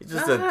bad. It's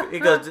just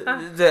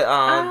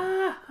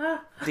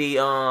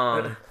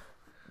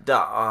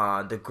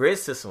the grid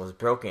system was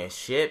broken as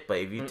shit. But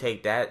if you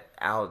take that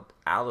out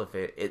of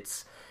it,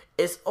 it's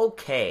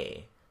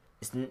okay.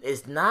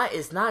 It's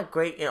not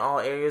great in all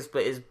areas,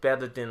 but it's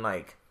better than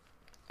like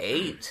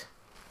 8.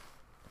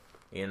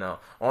 You know,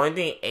 only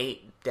thing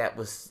 8 that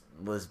was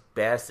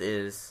best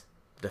is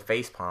the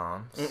face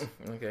palms.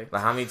 Okay.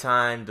 Like how many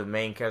times the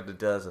main character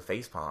does a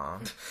face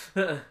palm.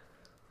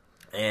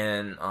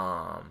 And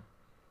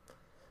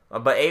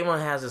but A1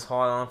 has this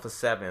hard on for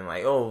 7,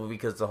 like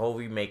because the whole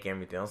remake and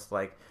everything else.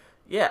 Like,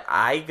 get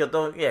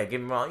me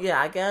wrong,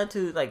 I got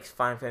into like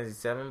Final Fantasy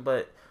 7,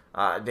 but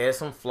there's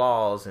some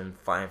flaws in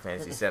Final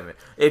Fantasy 7.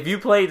 If you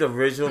played the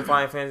original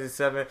Final Fantasy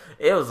 7,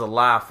 it was a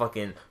lot of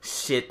fucking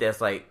shit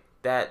that's like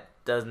that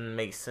doesn't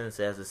make sense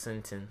as a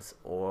sentence,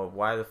 or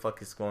why the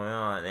fuck is going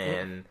on,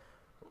 and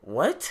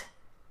what?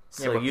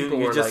 So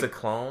you're just like a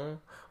clone?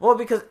 Well,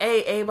 because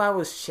everybody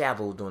was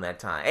shabbled during that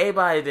time.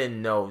 Everybody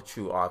didn't know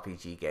true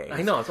RPG games.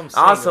 I know. That's what I'm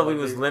saying. Also, we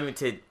was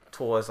limited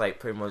towards like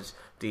pretty much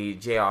the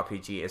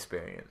JRPG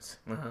experience.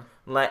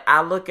 Like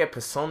I look at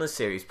Persona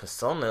series,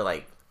 Persona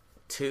like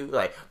 2,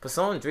 like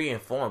Persona 3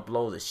 and 4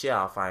 blow the shit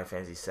out of Final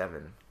Fantasy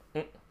 7.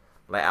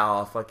 Like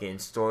our fucking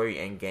story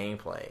and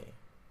gameplay.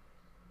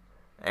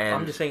 And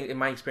I'm just saying, in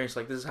my experience,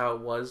 like this is how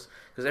it was,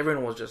 because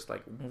everyone was just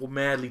like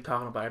madly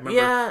talking about it. I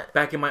remember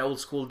back in my old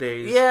school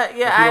days.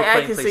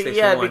 I can see.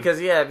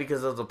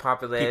 Because of the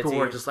popularity. People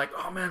were just like,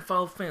 "Oh man,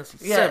 Final Fantasy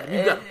 7,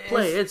 you gotta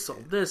play it." So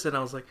this, and I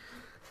was like,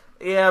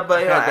 "Yeah,"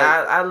 but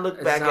I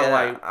look back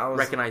at I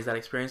recognize that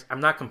experience. I'm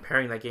not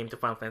comparing that game to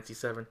Final Fantasy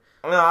 7.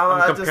 No,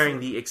 I'm comparing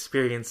the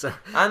experience.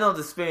 I know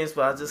the experience,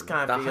 but I just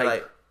kind of feel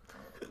like,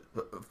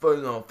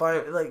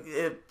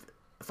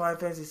 Final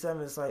Fantasy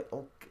 7 is like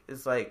okay.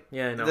 It's like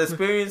the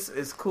experience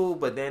is cool,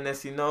 but then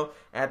as you know,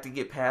 after you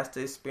get past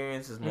the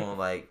experience, it's more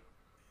like,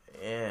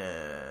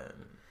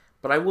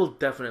 But I will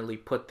definitely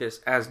put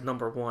this as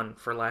number 1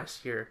 for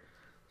last year,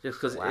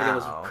 just because it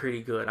was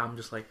pretty good. I'm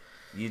just like,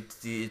 it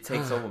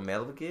takes over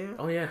Metal Gear.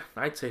 Oh yeah,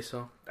 I'd say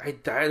so. I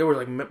died. There were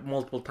like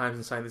multiple times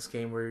inside this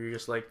game where you're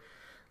just like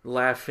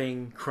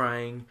laughing,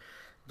 crying,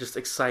 just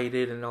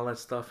excited, and all that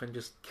stuff, and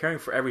just caring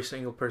for every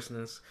single person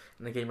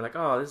in the game. You're like,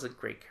 oh, this is a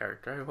great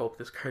character. I hope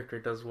this character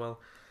does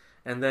well.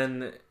 And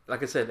then,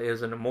 like I said, it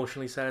was an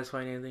emotionally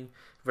satisfying ending,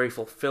 very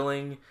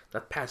fulfilling. The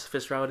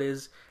pacifist route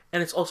is,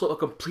 and it's also a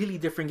completely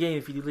different game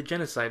if you do the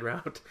genocide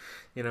route.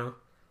 You know,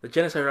 the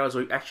genocide route is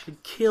where you actually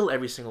kill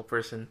every single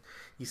person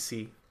you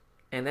see,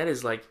 and that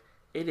is like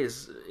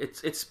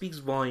it speaks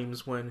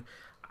volumes when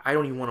I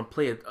don't even want to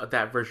play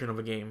that version of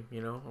a game.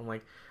 You know, I'm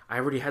like, I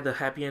already had the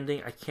happy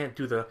ending. I can't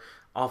do the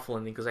awful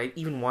ending because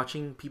even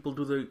watching people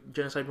do the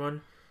genocide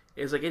run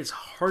is like it's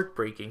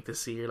heartbreaking to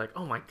see. You're like,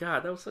 oh my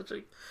god, that was such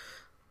a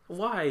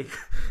why?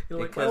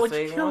 You're like, why would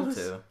you kill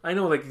this? I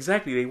know, like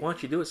exactly. They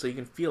want you to do it so you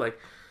can feel like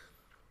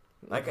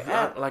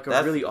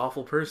a really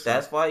awful person.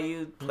 That's why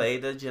you play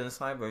the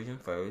genocide version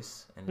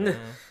first. And then...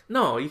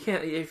 No, you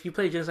can't. If you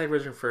play genocide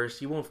version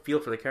first, you won't feel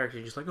for the character.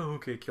 You're just like, oh,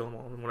 okay, kill them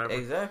all and whatever.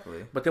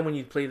 Exactly. But then when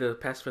you play the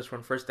pacifist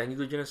run first, then you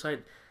do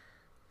genocide.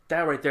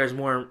 That right there is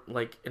more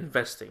like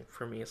investing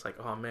for me. It's like,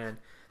 oh man.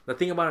 The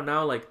thing about it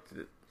now, like,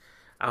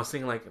 I was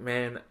thinking, like,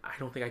 man, I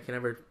don't think I can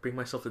ever bring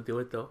myself to do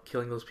it though.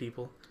 Killing those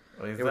people.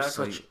 Exactly. They were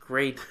such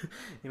great,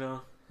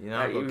 you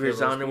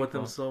resounded with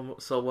them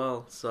so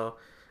well. So,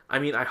 I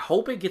mean, I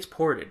hope it gets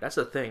ported. That's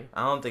the thing.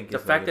 I don't think the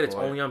fact that it's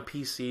only on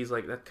PCs,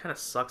 like that kind of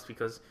sucks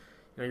because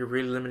you're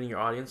really limiting your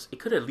audience. It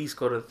could at least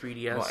go to the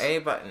 3DS. Well,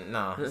 everybody,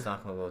 no, it's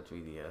not gonna go to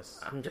 3DS.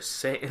 I'm just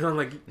saying,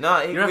 like,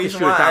 no, you don't have to shoot it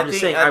down. I'm just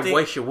saying, I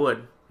wish it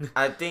would.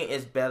 I think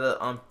it's better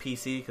on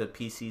PC because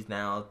PCs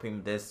now,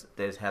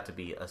 there's have to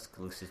be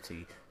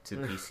exclusivity to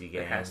PC games.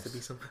 It has to be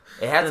something.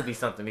 It has to be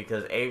something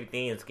because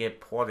everything is get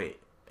ported.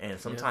 And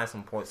sometimes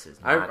some ports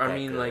is not I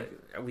mean, good. like,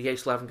 we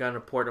still haven't gotten a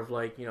port of,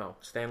 like,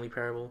 Stanley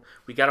Parable.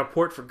 We got a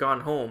port for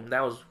Gone Home.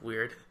 That was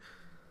weird.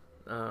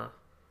 I'm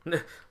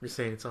just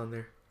saying it's on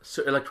there.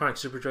 Electronic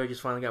Superjoy just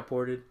finally got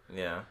ported.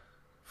 Yeah.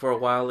 For a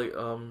while,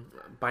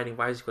 Binding of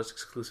Isaac was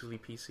exclusively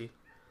PC.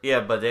 Yeah,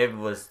 but there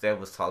was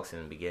talks in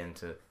the beginning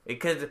too.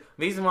 Because the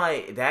reason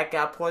why that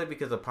got ported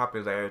because of the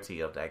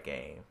popularity of that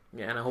game.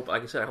 Yeah, and I hope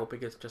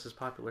it gets just as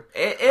popular.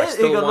 It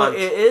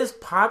is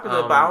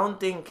popular, but I don't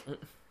think...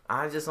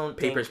 I just don't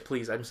Papers,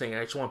 Please. I'm saying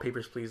I just want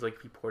Papers, Please, like,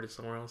 be ported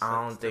somewhere else.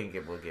 I don't think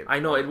it will get ported. I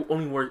know, it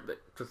only works...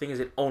 The thing is,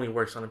 it only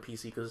works on a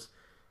PC because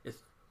it's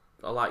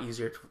a lot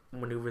easier to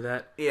maneuver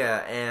that.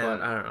 Yeah, and...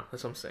 But I don't know.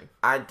 That's what I'm saying.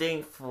 I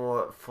think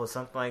for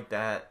something like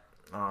that,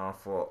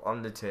 for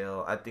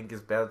Undertale, I think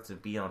it's better to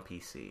be on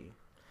PC.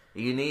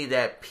 You need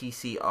that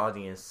PC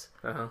audience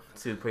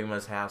to pretty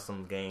much have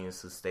some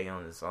games to stay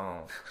on its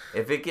own.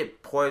 If it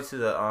get ported to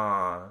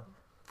the...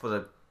 for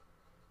the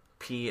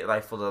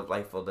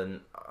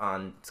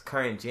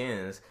current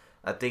gens,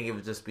 I think it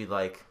would just be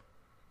like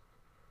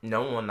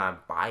no one would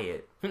not buy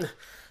it.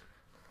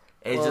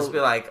 It'd just be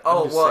like,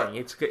 oh, well, saying,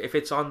 it's good. If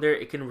it's on there,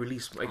 it can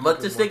release. Like,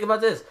 but just think about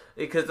this,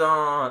 because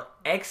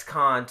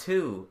XCOM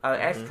 2,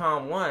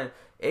 XCOM 1,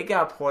 it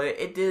got ported.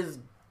 It did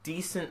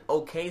decent,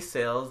 okay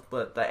sales,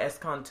 but the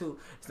XCOM 2,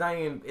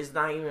 it's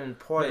not even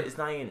ported. It's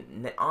not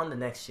even on the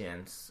next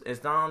gen.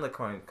 It's not on the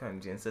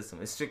current gen system.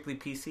 It's strictly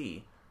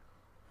PC.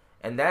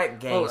 And that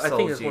game, I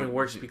think it's only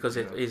works because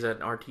it is an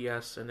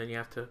RTS, and then you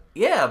have to.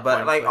 Yeah,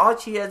 but like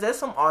RTS, there's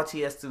some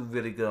RTS do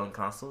really good on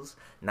consoles.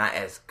 Not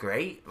as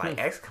great like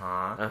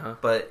XCOM,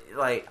 but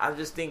like I'm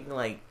just thinking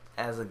like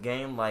as a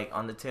game like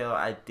Undertale,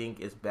 I think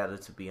it's better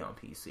to be on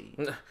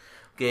PC.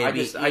 It'd be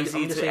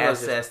easy to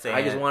access.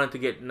 I just wanted to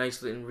get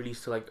nicely and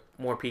released to like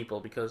more people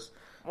because.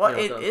 Well,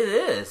 it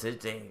is.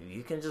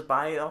 You can just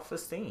buy it off of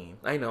Steam.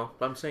 I know,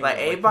 but I'm saying like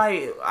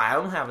everybody. I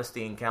don't have a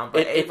Steam account,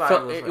 but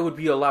it would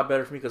be a lot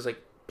better for me because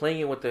like.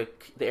 Playing it with the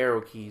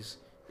arrow keys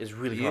is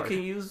really hard. You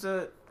can use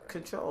the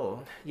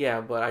control.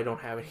 Yeah, but I don't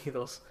have any of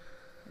those.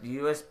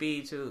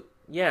 USB too.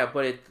 Yeah,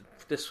 but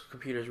this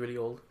computer is really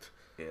old.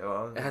 Yeah,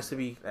 well, it has to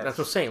be. That's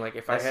what I'm saying.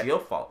 Like that's your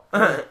fault.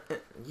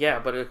 Yeah,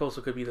 but it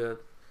also could be the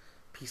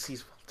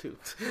PC's fault too.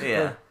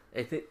 Yeah.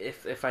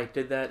 If I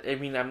did that, I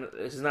mean,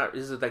 this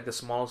is like the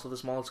smallest of the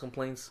smallest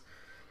complaints.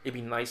 It'd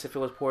be nice if it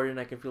was ported and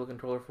I can feel a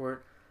controller for it.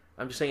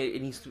 I'm just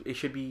saying it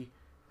should be.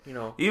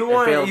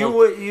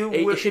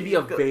 It should be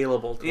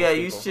available to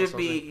you should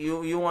be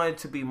you want it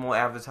to be more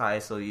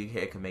advertised so you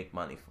can make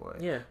money for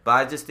it. Yeah. But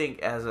I just think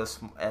as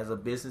a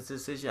business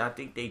decision, I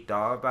think they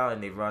thought about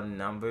and they run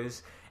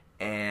numbers,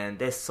 and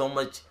there's so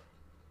much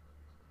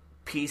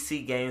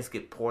PC games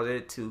get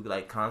ported to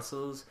like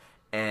consoles,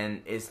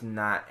 and it's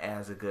not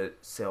as a good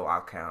sale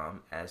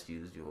outcome as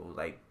usual.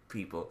 Like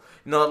people,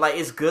 like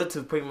it's good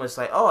to pretty much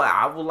like,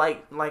 I would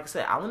like I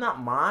said, I would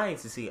not mind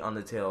to see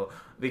Undertale.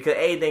 Because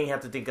then you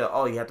have to think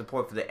of you have to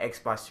port for the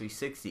Xbox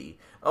 360.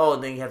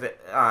 Then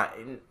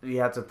you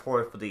have to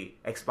port for the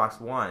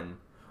Xbox One.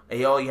 And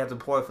you have to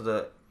port for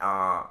the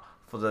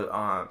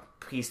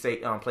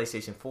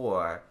PlayStation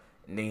 4.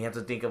 And then you have to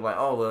think of you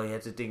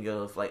have to think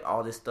of like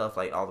all this stuff,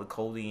 like all the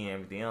coding and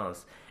everything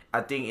else.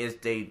 I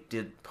think they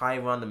did probably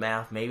run the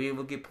math. Maybe it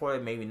will get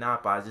ported, maybe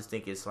not. But I just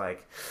think it's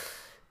like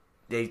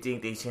they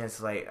think they chance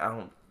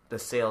the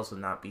sales will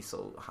not be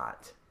so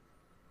hot.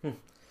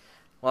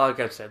 Well,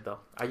 like I said though,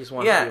 I just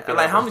want.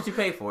 How much you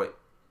pay for it?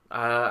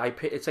 I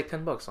pay. It's like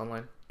 $10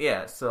 online.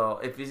 Yeah, so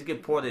if you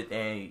get ported,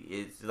 then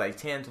it's like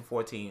 $10 to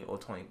 $14 or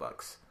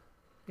 $20.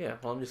 Yeah,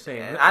 well, I'm just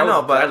saying. I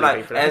know, but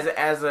like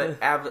as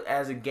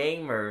a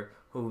gamer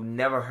who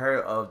never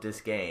heard of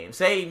this game,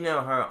 say you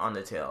never heard of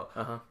Undertale,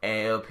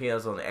 and it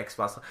appears on the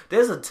Xbox.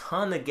 There's a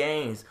ton of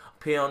games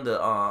appear on the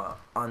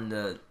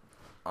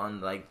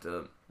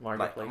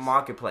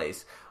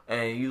marketplace.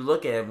 And you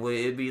look at it, would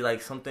it be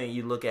like something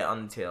you look at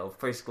Undertale,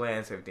 first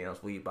glance, everything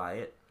else, will you buy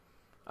it?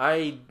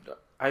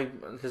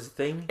 This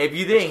thing. If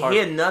you didn't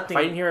hear nothing, if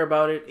I didn't hear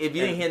about it, if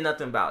you didn't hear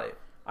nothing about it,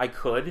 I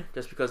could,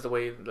 just because the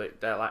way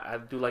that I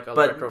do like a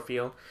retro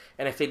feel,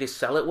 and if they just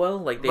sell it well,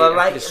 like they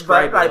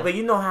describe it. But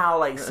you know how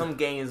like some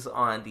games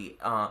on the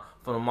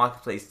from the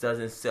marketplace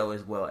doesn't sell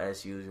as well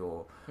as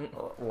usual.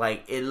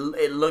 Like it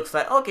looks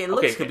like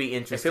could be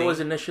interesting. If it was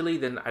initially,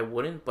 then I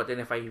wouldn't. But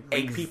then if I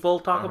read people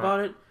talk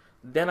about it.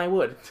 Then I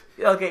would.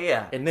 Okay,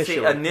 yeah.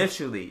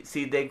 Initially.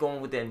 See, they're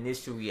going with the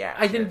initial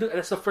reaction. I didn't do.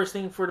 That's the first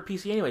thing for the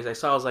PC, anyways. I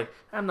was like,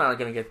 I'm not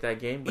gonna get that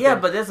game.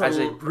 But but that's as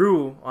it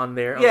grew on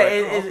there.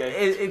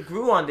 It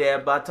grew on there,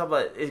 but I talk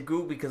about it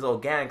grew because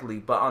organically.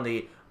 But on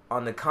the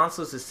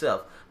consoles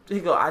itself,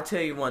 I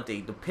tell you one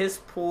thing: the piss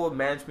poor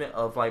management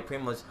of like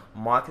pretty much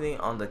marketing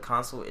on the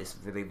console is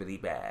really really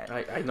bad.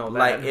 I know that.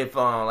 Like if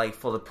like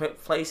for the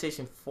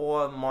PlayStation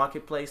 4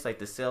 marketplace, like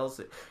the sales.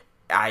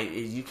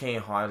 You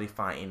can't hardly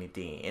find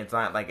anything. It's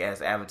not like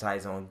as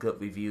advertised on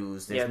good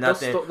reviews. There's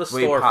nothing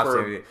really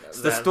positive.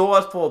 The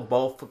stores for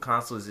both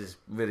consoles is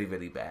really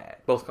really bad.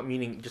 Both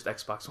meaning just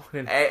Xbox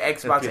One,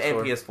 Xbox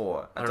and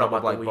PS4. I don't know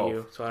about the Wii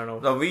U, so I don't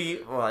know. The Wii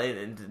U, well,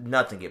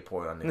 nothing get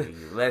ported on the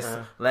Wii U.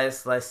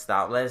 Let's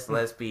stop.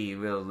 Let's be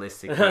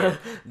realistic here.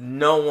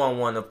 No one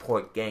want to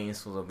port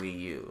games for the Wii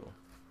U.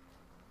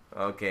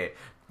 Okay,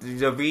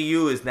 the Wii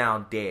U is now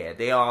dead.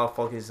 They all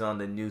focus on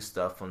the new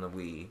stuff from the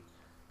Wii.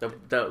 The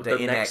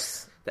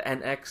NX. The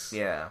NX.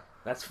 Yeah.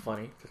 That's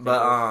funny.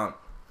 But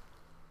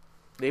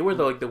they were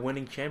the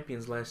winning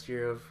champions last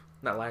year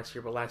but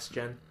last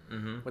gen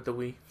with the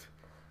Wii.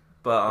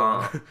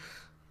 But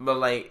but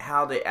like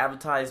how the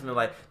advertisement,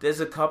 like there's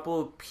a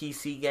couple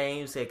PC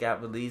games that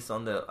got released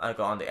on the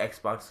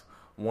Xbox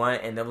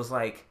One, and there was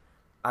like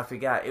I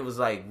forgot, it was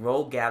like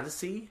Rogue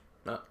Galaxy.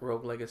 Not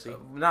Rogue Legacy.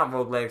 Not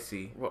Rogue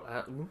Legacy.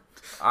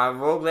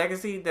 Rogue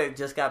Legacy that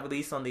just got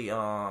released on the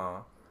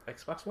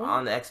Xbox One?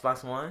 On the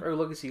Xbox One. Rogue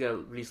Legacy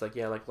got released like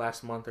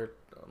last month or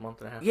a month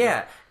and a half ago.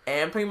 ago.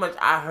 And pretty much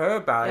I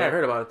heard about it. Yeah, I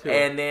heard about it too.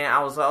 And then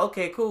I was like,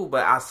 okay, cool.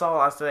 But I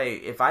say,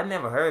 if I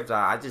never heard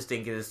about it, I just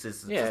think it's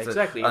just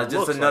exactly.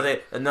 Just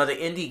another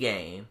indie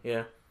game.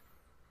 Yeah.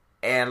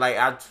 And like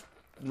I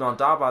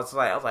thought about it,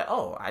 I was like,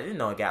 oh, I didn't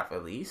know it got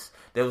released.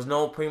 There was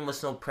pretty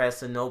much no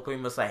press and no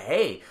pretty much like,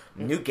 hey,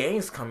 new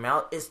games come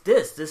out. It's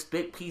this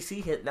big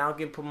PC hit now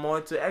getting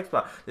promoted to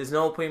Xbox. There's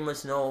pretty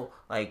much no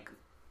like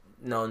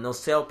no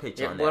sale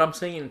pitch on that. What I'm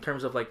saying in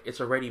terms of like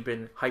it's already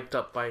been hyped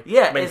up by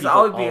many it's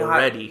people been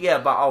already.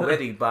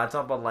 Already. But I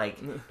talk about like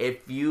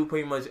if you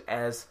pretty much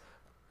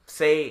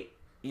say.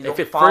 You if don't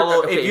it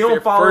follow, first, if you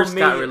don't follow first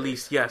me, got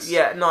released, yes.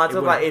 Yeah, no, I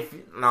talk about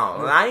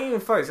not even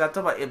first. I talk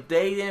about if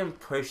they didn't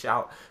push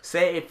out.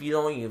 Say if you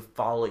don't even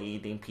follow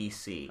anything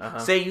PC.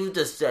 Say you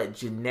just said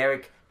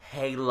generic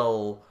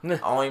Halo.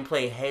 Only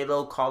play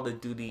Halo, Call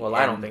of Duty. Well,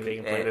 I don't think they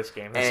can play this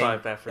game. That's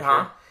not that for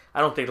sure. I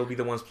don't think they'll be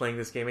the ones playing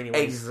this game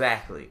anyway.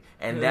 Exactly.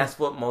 And that's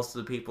what most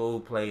of the people who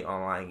play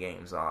online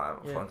games are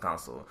on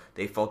console.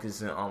 They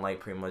focus on like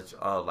pretty much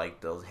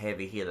like those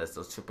heavy hitters,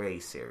 those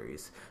AAA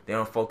series. They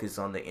don't focus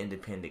on the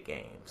independent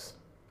games.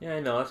 Yeah, I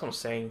know. That's what I'm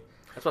saying.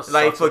 That's what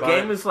like sucks for about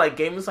gamers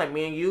like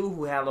me and you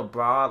who have a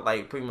broad,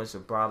 like pretty much a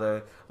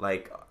broader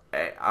like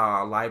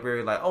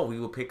library. Like, oh, we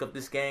will pick up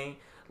this game.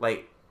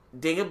 Like,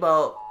 think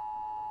about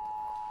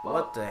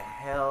what the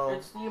hell?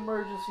 It's the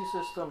emergency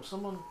system.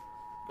 Someone.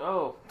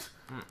 Oh.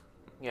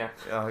 Yeah.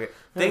 Okay.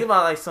 Think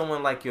about like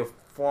someone like your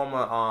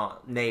former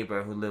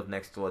neighbor who lived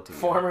next door to you.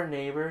 Former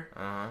neighbor?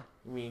 I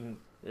mean,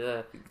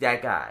 that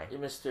guy.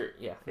 Mr.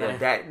 Yeah.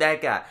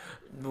 That guy.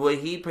 Well,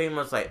 he pretty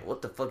much like,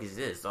 what the fuck is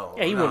this? Oh,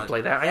 yeah, he wouldn't play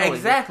that. I know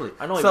exactly.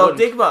 I know. So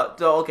think about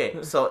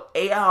so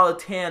 8 out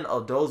of 10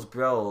 of those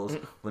bros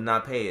will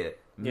not pay it.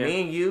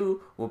 Me and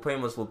you will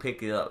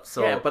pick it up.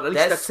 So but at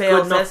least that's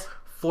good enough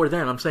for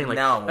them. I'm saying like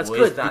that's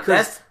good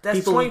because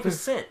that's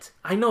 20%.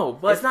 I know,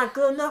 but it's not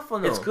good enough for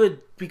them. It's good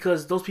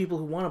because those people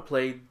who want to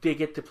play, they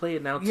get to play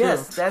it now too.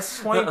 Yes,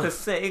 that's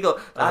 20%. You go.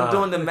 I'm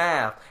doing the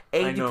math.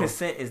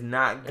 80% is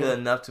not good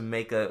enough to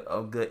make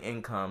a good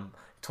income.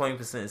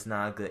 20% is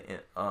not a good.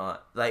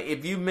 Like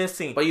if you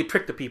missing, but you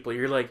trick the people.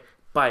 You're like,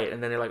 buy it,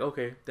 and then they're like,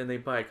 okay, then they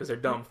buy it because they're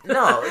dumb.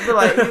 No, it's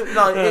like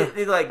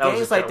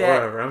games like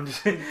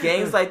that.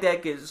 Games like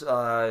that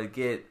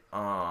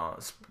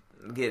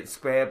get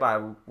spread by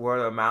word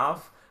of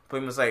mouth.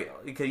 Pretty much like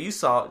because you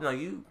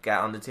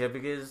got Undertale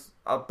because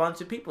a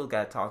bunch of people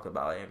got talked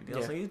about everything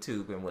else on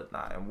YouTube and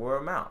whatnot and word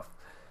of mouth.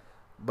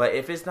 But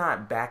if it's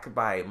not backed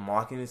by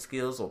marketing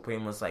skills or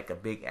pretty much like a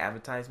big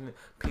advertisement,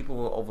 people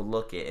will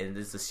overlook it, and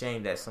it's a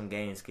shame that some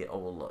games get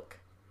overlooked.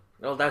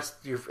 Well, that's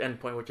your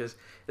end point, which is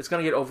it's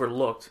gonna get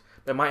overlooked.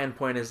 But my end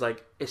point is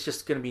like it's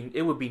just gonna be.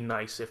 It would be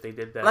nice if they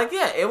did that. Like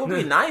it would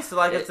be nice.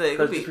 Like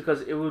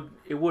because it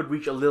would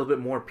reach a little bit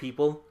more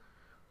people.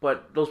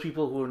 But those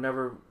people who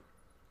never,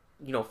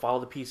 follow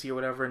the PC or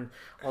whatever and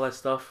all that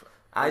stuff.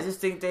 I just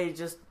think they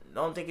just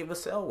don't think it would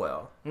sell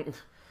well.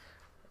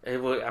 It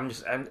will.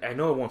 I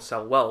know it won't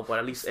sell well, but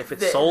at least if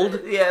it's sold,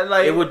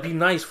 it would be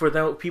nice for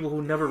the people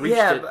who never reached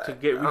to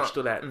get reached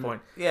to that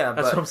point. Yeah,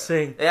 that's what I'm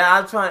saying. Yeah,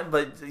 I'm trying,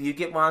 but you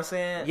get what I'm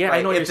saying. Yeah, like,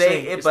 I know what you're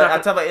saying. But I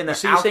talk about in the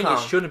outcome. You're saying it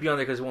shouldn't be on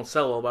there because it won't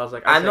sell well. But I was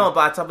like, I know, but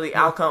I talk about the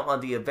outcome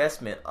of the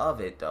investment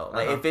of it though.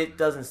 Like if it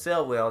doesn't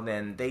sell well,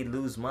 then they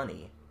lose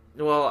money.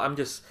 Well,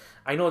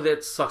 I know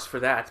that sucks for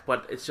that,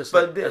 but it's just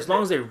as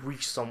long as they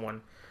reach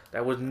someone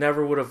that would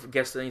have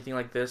guessed anything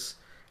like this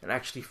and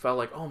actually felt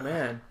like, oh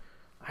man,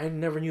 I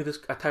never knew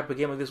a type of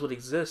game like this would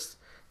exist.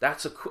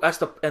 That's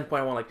the end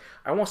point I want. Like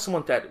I want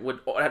someone that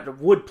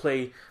would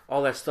play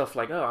all that stuff.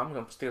 Like I'm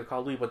gonna stick to Call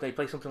of Duty, but they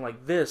play something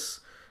like this.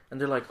 And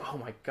they're like, oh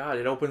my god,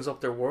 it opens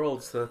up their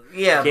worlds to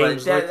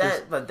games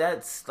but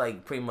that's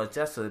like pretty much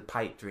that's a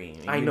pipe dream.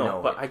 I know,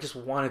 but I just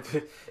wanted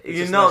to.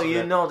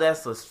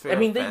 That's a straight. I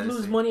mean, they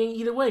lose money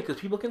either way because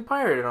people can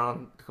pirate it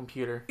on the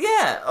computer.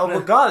 Yeah,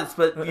 regardless,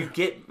 but you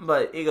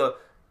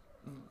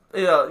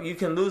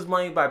can lose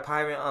money by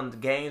pirating on the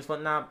games,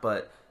 whatnot.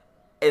 But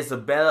it's a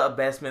better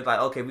investment. Like,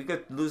 okay, we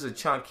could lose a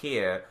chunk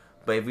here,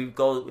 but if we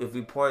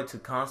port it to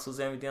consoles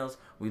and everything else,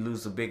 we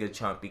lose a bigger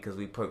chunk because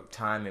we put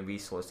time and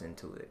resource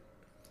into it.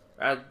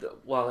 Like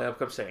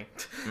I'm saying,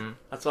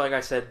 that's all. Like I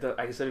said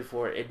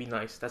before, it'd be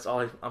nice. That's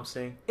all I'm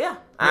saying. Yeah,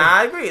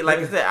 I agree. Like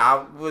I said,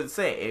 I would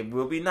say it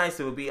will be nice.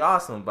 It would be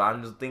awesome. But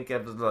I'm just thinking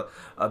of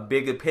a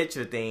bigger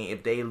picture thing.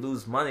 If they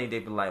lose money,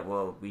 they'd be like,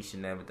 "Well, we should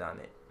never done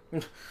it."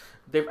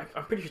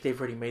 I'm pretty sure they've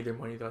already made their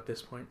money though at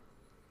this point.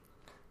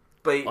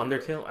 But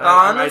Undertale,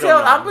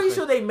 I'm pretty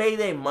sure they made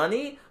their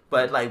money.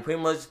 But like pretty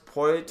much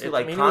ported to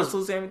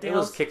consoles and everything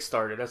else. It was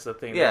Kickstarter. That's the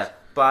thing. Yeah,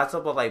 but I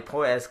talk about like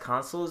port as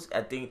consoles. I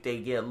think they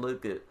get a little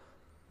good.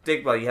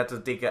 Think about it, you have to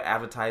think of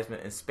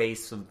advertisement and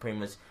space to pretty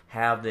much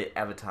have the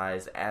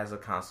advertised as a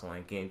console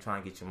and game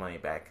trying to get your money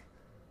back.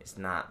 It's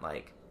not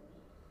like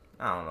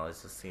I don't know. It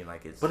just seems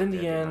like it's. But in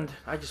the end,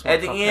 I just want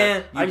at the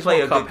end you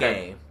play a good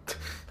game.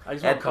 I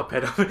just want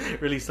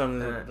Cuphead released on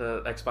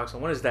the Xbox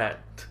One. When is that?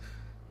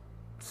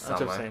 That's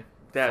what I'm saying.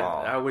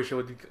 Fall. I wish it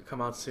would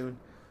come out soon.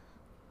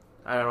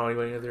 I don't know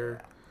any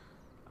other.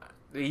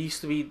 They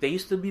used to be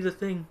the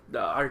thing. The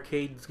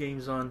arcade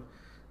games on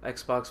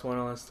Xbox One,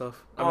 all that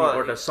stuff.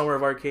 Or the Summer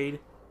of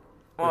Arcade,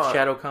 the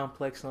Shadow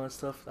Complex, and all that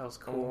stuff. That was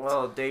cool.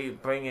 Well, they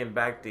bringing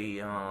back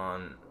the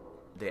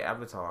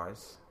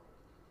avatars.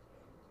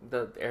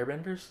 The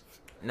Airbenders?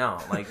 No,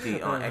 like the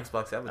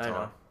Xbox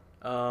Avatar.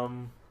 I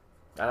know.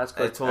 That's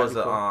good. Towards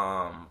the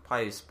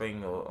probably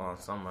spring or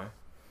summer.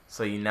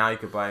 So now you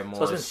could buy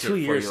more. So it's been 2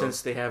 years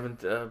since they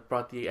haven't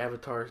brought the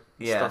Avatar stuff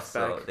back.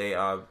 So they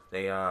are.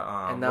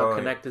 And now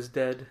Connect is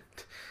dead,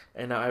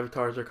 and now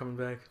Avatars are coming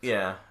back.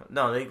 Yeah,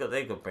 no,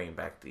 they go bring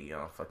back the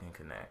fucking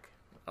Connect.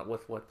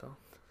 With what though?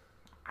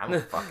 I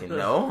don't fucking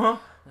know.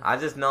 I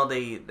just know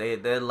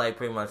they're like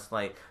pretty much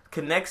like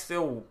Connect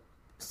still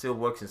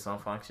works in some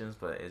functions,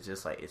 but it's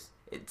just like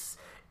it's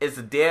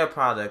their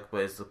product,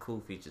 but it's a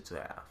cool feature to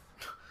have.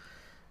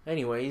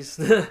 Anyways,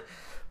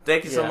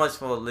 thank you so much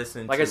for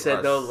listening. Like to I said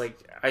us. though, like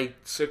I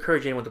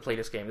encourage anyone to play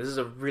this game. This is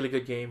a really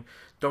good game.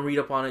 Don't read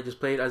up on it. Just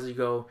play it as you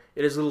go.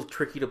 It is a little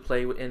tricky to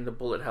play in the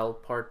bullet hell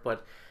part,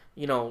 but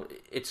you know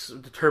it's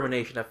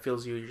determination that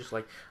fills you. You're just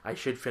like, I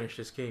should finish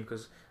this game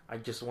because I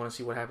just want to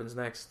see what happens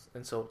next.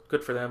 And so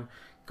good for them.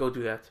 Go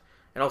do that.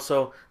 And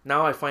also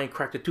now I finally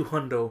cracked the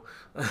 200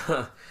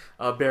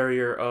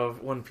 barrier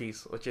of One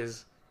Piece,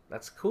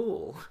 that's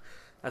cool.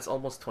 That's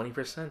almost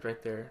 20%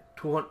 right there.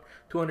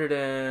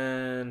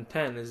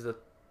 210 is the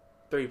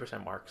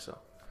 30% mark, so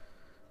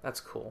that's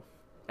cool.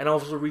 And I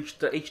also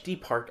reached the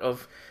HD part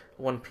of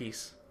One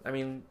Piece. I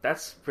mean,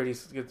 that's pretty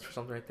good for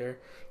something right there.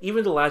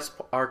 Even the last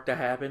arc that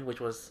happened, which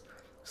was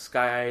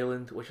Sky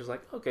Island, which was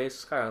like, okay,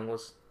 Sky Island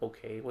was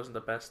okay. It wasn't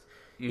the best.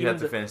 You have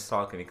to finish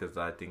talking because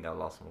I think I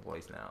lost my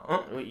voice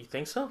now. Wait, you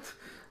think so?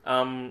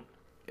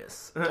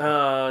 Yes.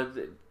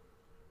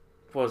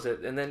 What was it?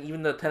 And then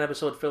even the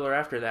 10-episode filler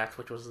after that,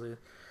 which was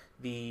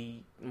the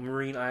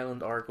Marine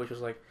Island arc, which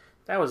was like,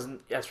 that was,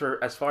 as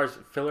far as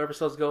filler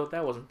episodes go,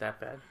 that wasn't that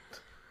bad.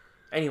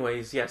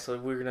 Anyways, yeah, so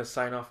we're gonna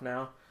sign off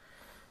now.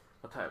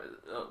 What time is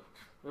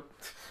it?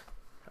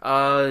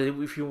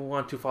 If you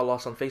want to follow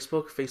us on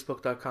Facebook,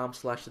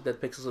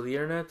 facebook.com/thedeadpixels of the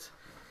internet.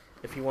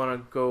 If you want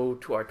to go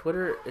to our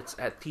Twitter, it's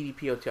at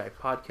TDPOTI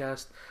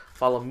Podcast.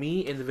 Follow me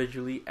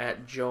individually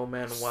at Joe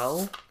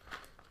Manuel.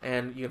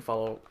 And you can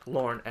follow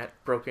Lauren at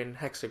Broken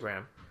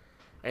Hexagram.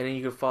 And then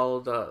you can follow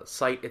the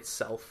site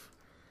itself,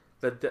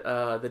 the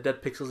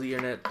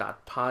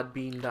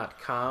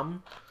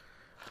deadpixelsoftheinternet.podbean.com,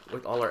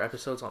 with all our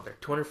episodes on there.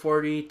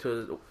 240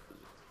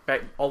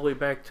 all the way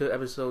back to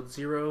episode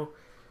 0.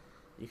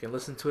 You can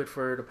listen to it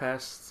for the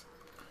past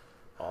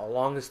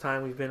longest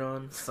time we've been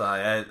on.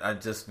 Sorry, I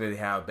just really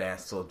have a bad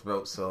sore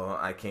throat, so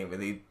I can't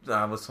really.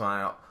 I was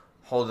trying to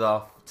hold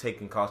off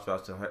taking cough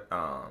drops to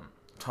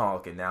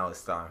talk, and now it's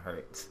starting to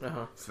hurt.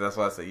 Uh-huh. So that's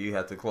why I said you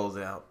have to close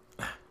it out.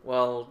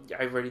 Well,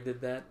 I already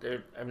did that.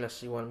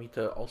 Unless you want me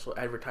to also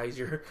advertise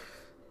your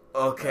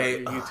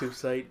YouTube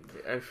site,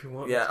 if you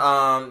want. Yeah.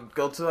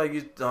 Go to the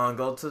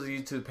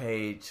YouTube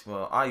page.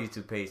 Well, our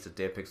YouTube page, the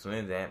Dead Pixel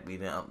Internet. We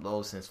didn't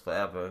upload since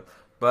forever,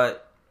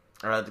 but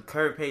the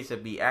current page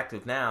that be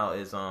active now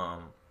is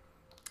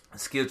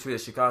Skill Tree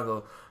of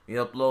Chicago. We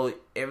upload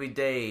every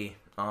day.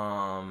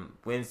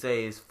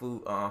 Wednesdays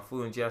food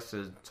and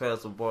gestures,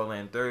 Trails of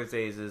Borderland.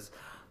 Thursdays is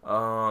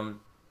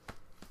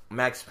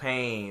Max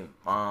Payne.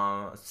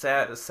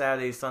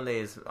 Saturday,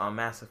 Sundays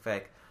Mass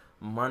Effect.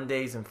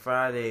 Mondays and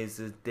Fridays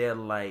is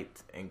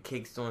Deadlight, and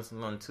Cake's doing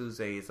something on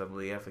Tuesdays. I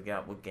believe I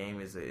forgot what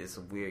game is it. It's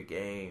a weird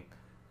game.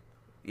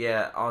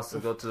 Yeah. Also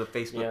go to the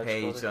Facebook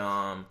page.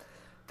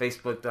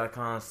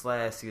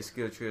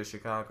 Facebook.com/Skill Tree of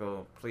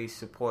Chicago. Please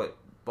support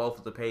both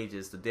of the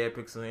pages, the Dead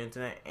Pixel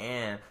Internet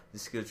and the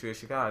Skill Tree of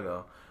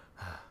Chicago.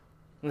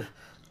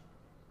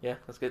 Yeah,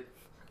 that's good.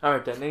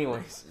 Alright then,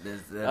 anyways.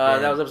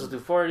 That was episode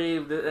 240,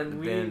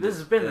 and this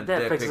has been the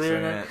Dead Pixel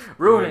Internet,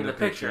 ruining the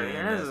picture,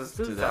 and this is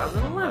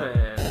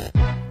 2011.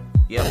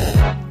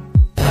 Yep.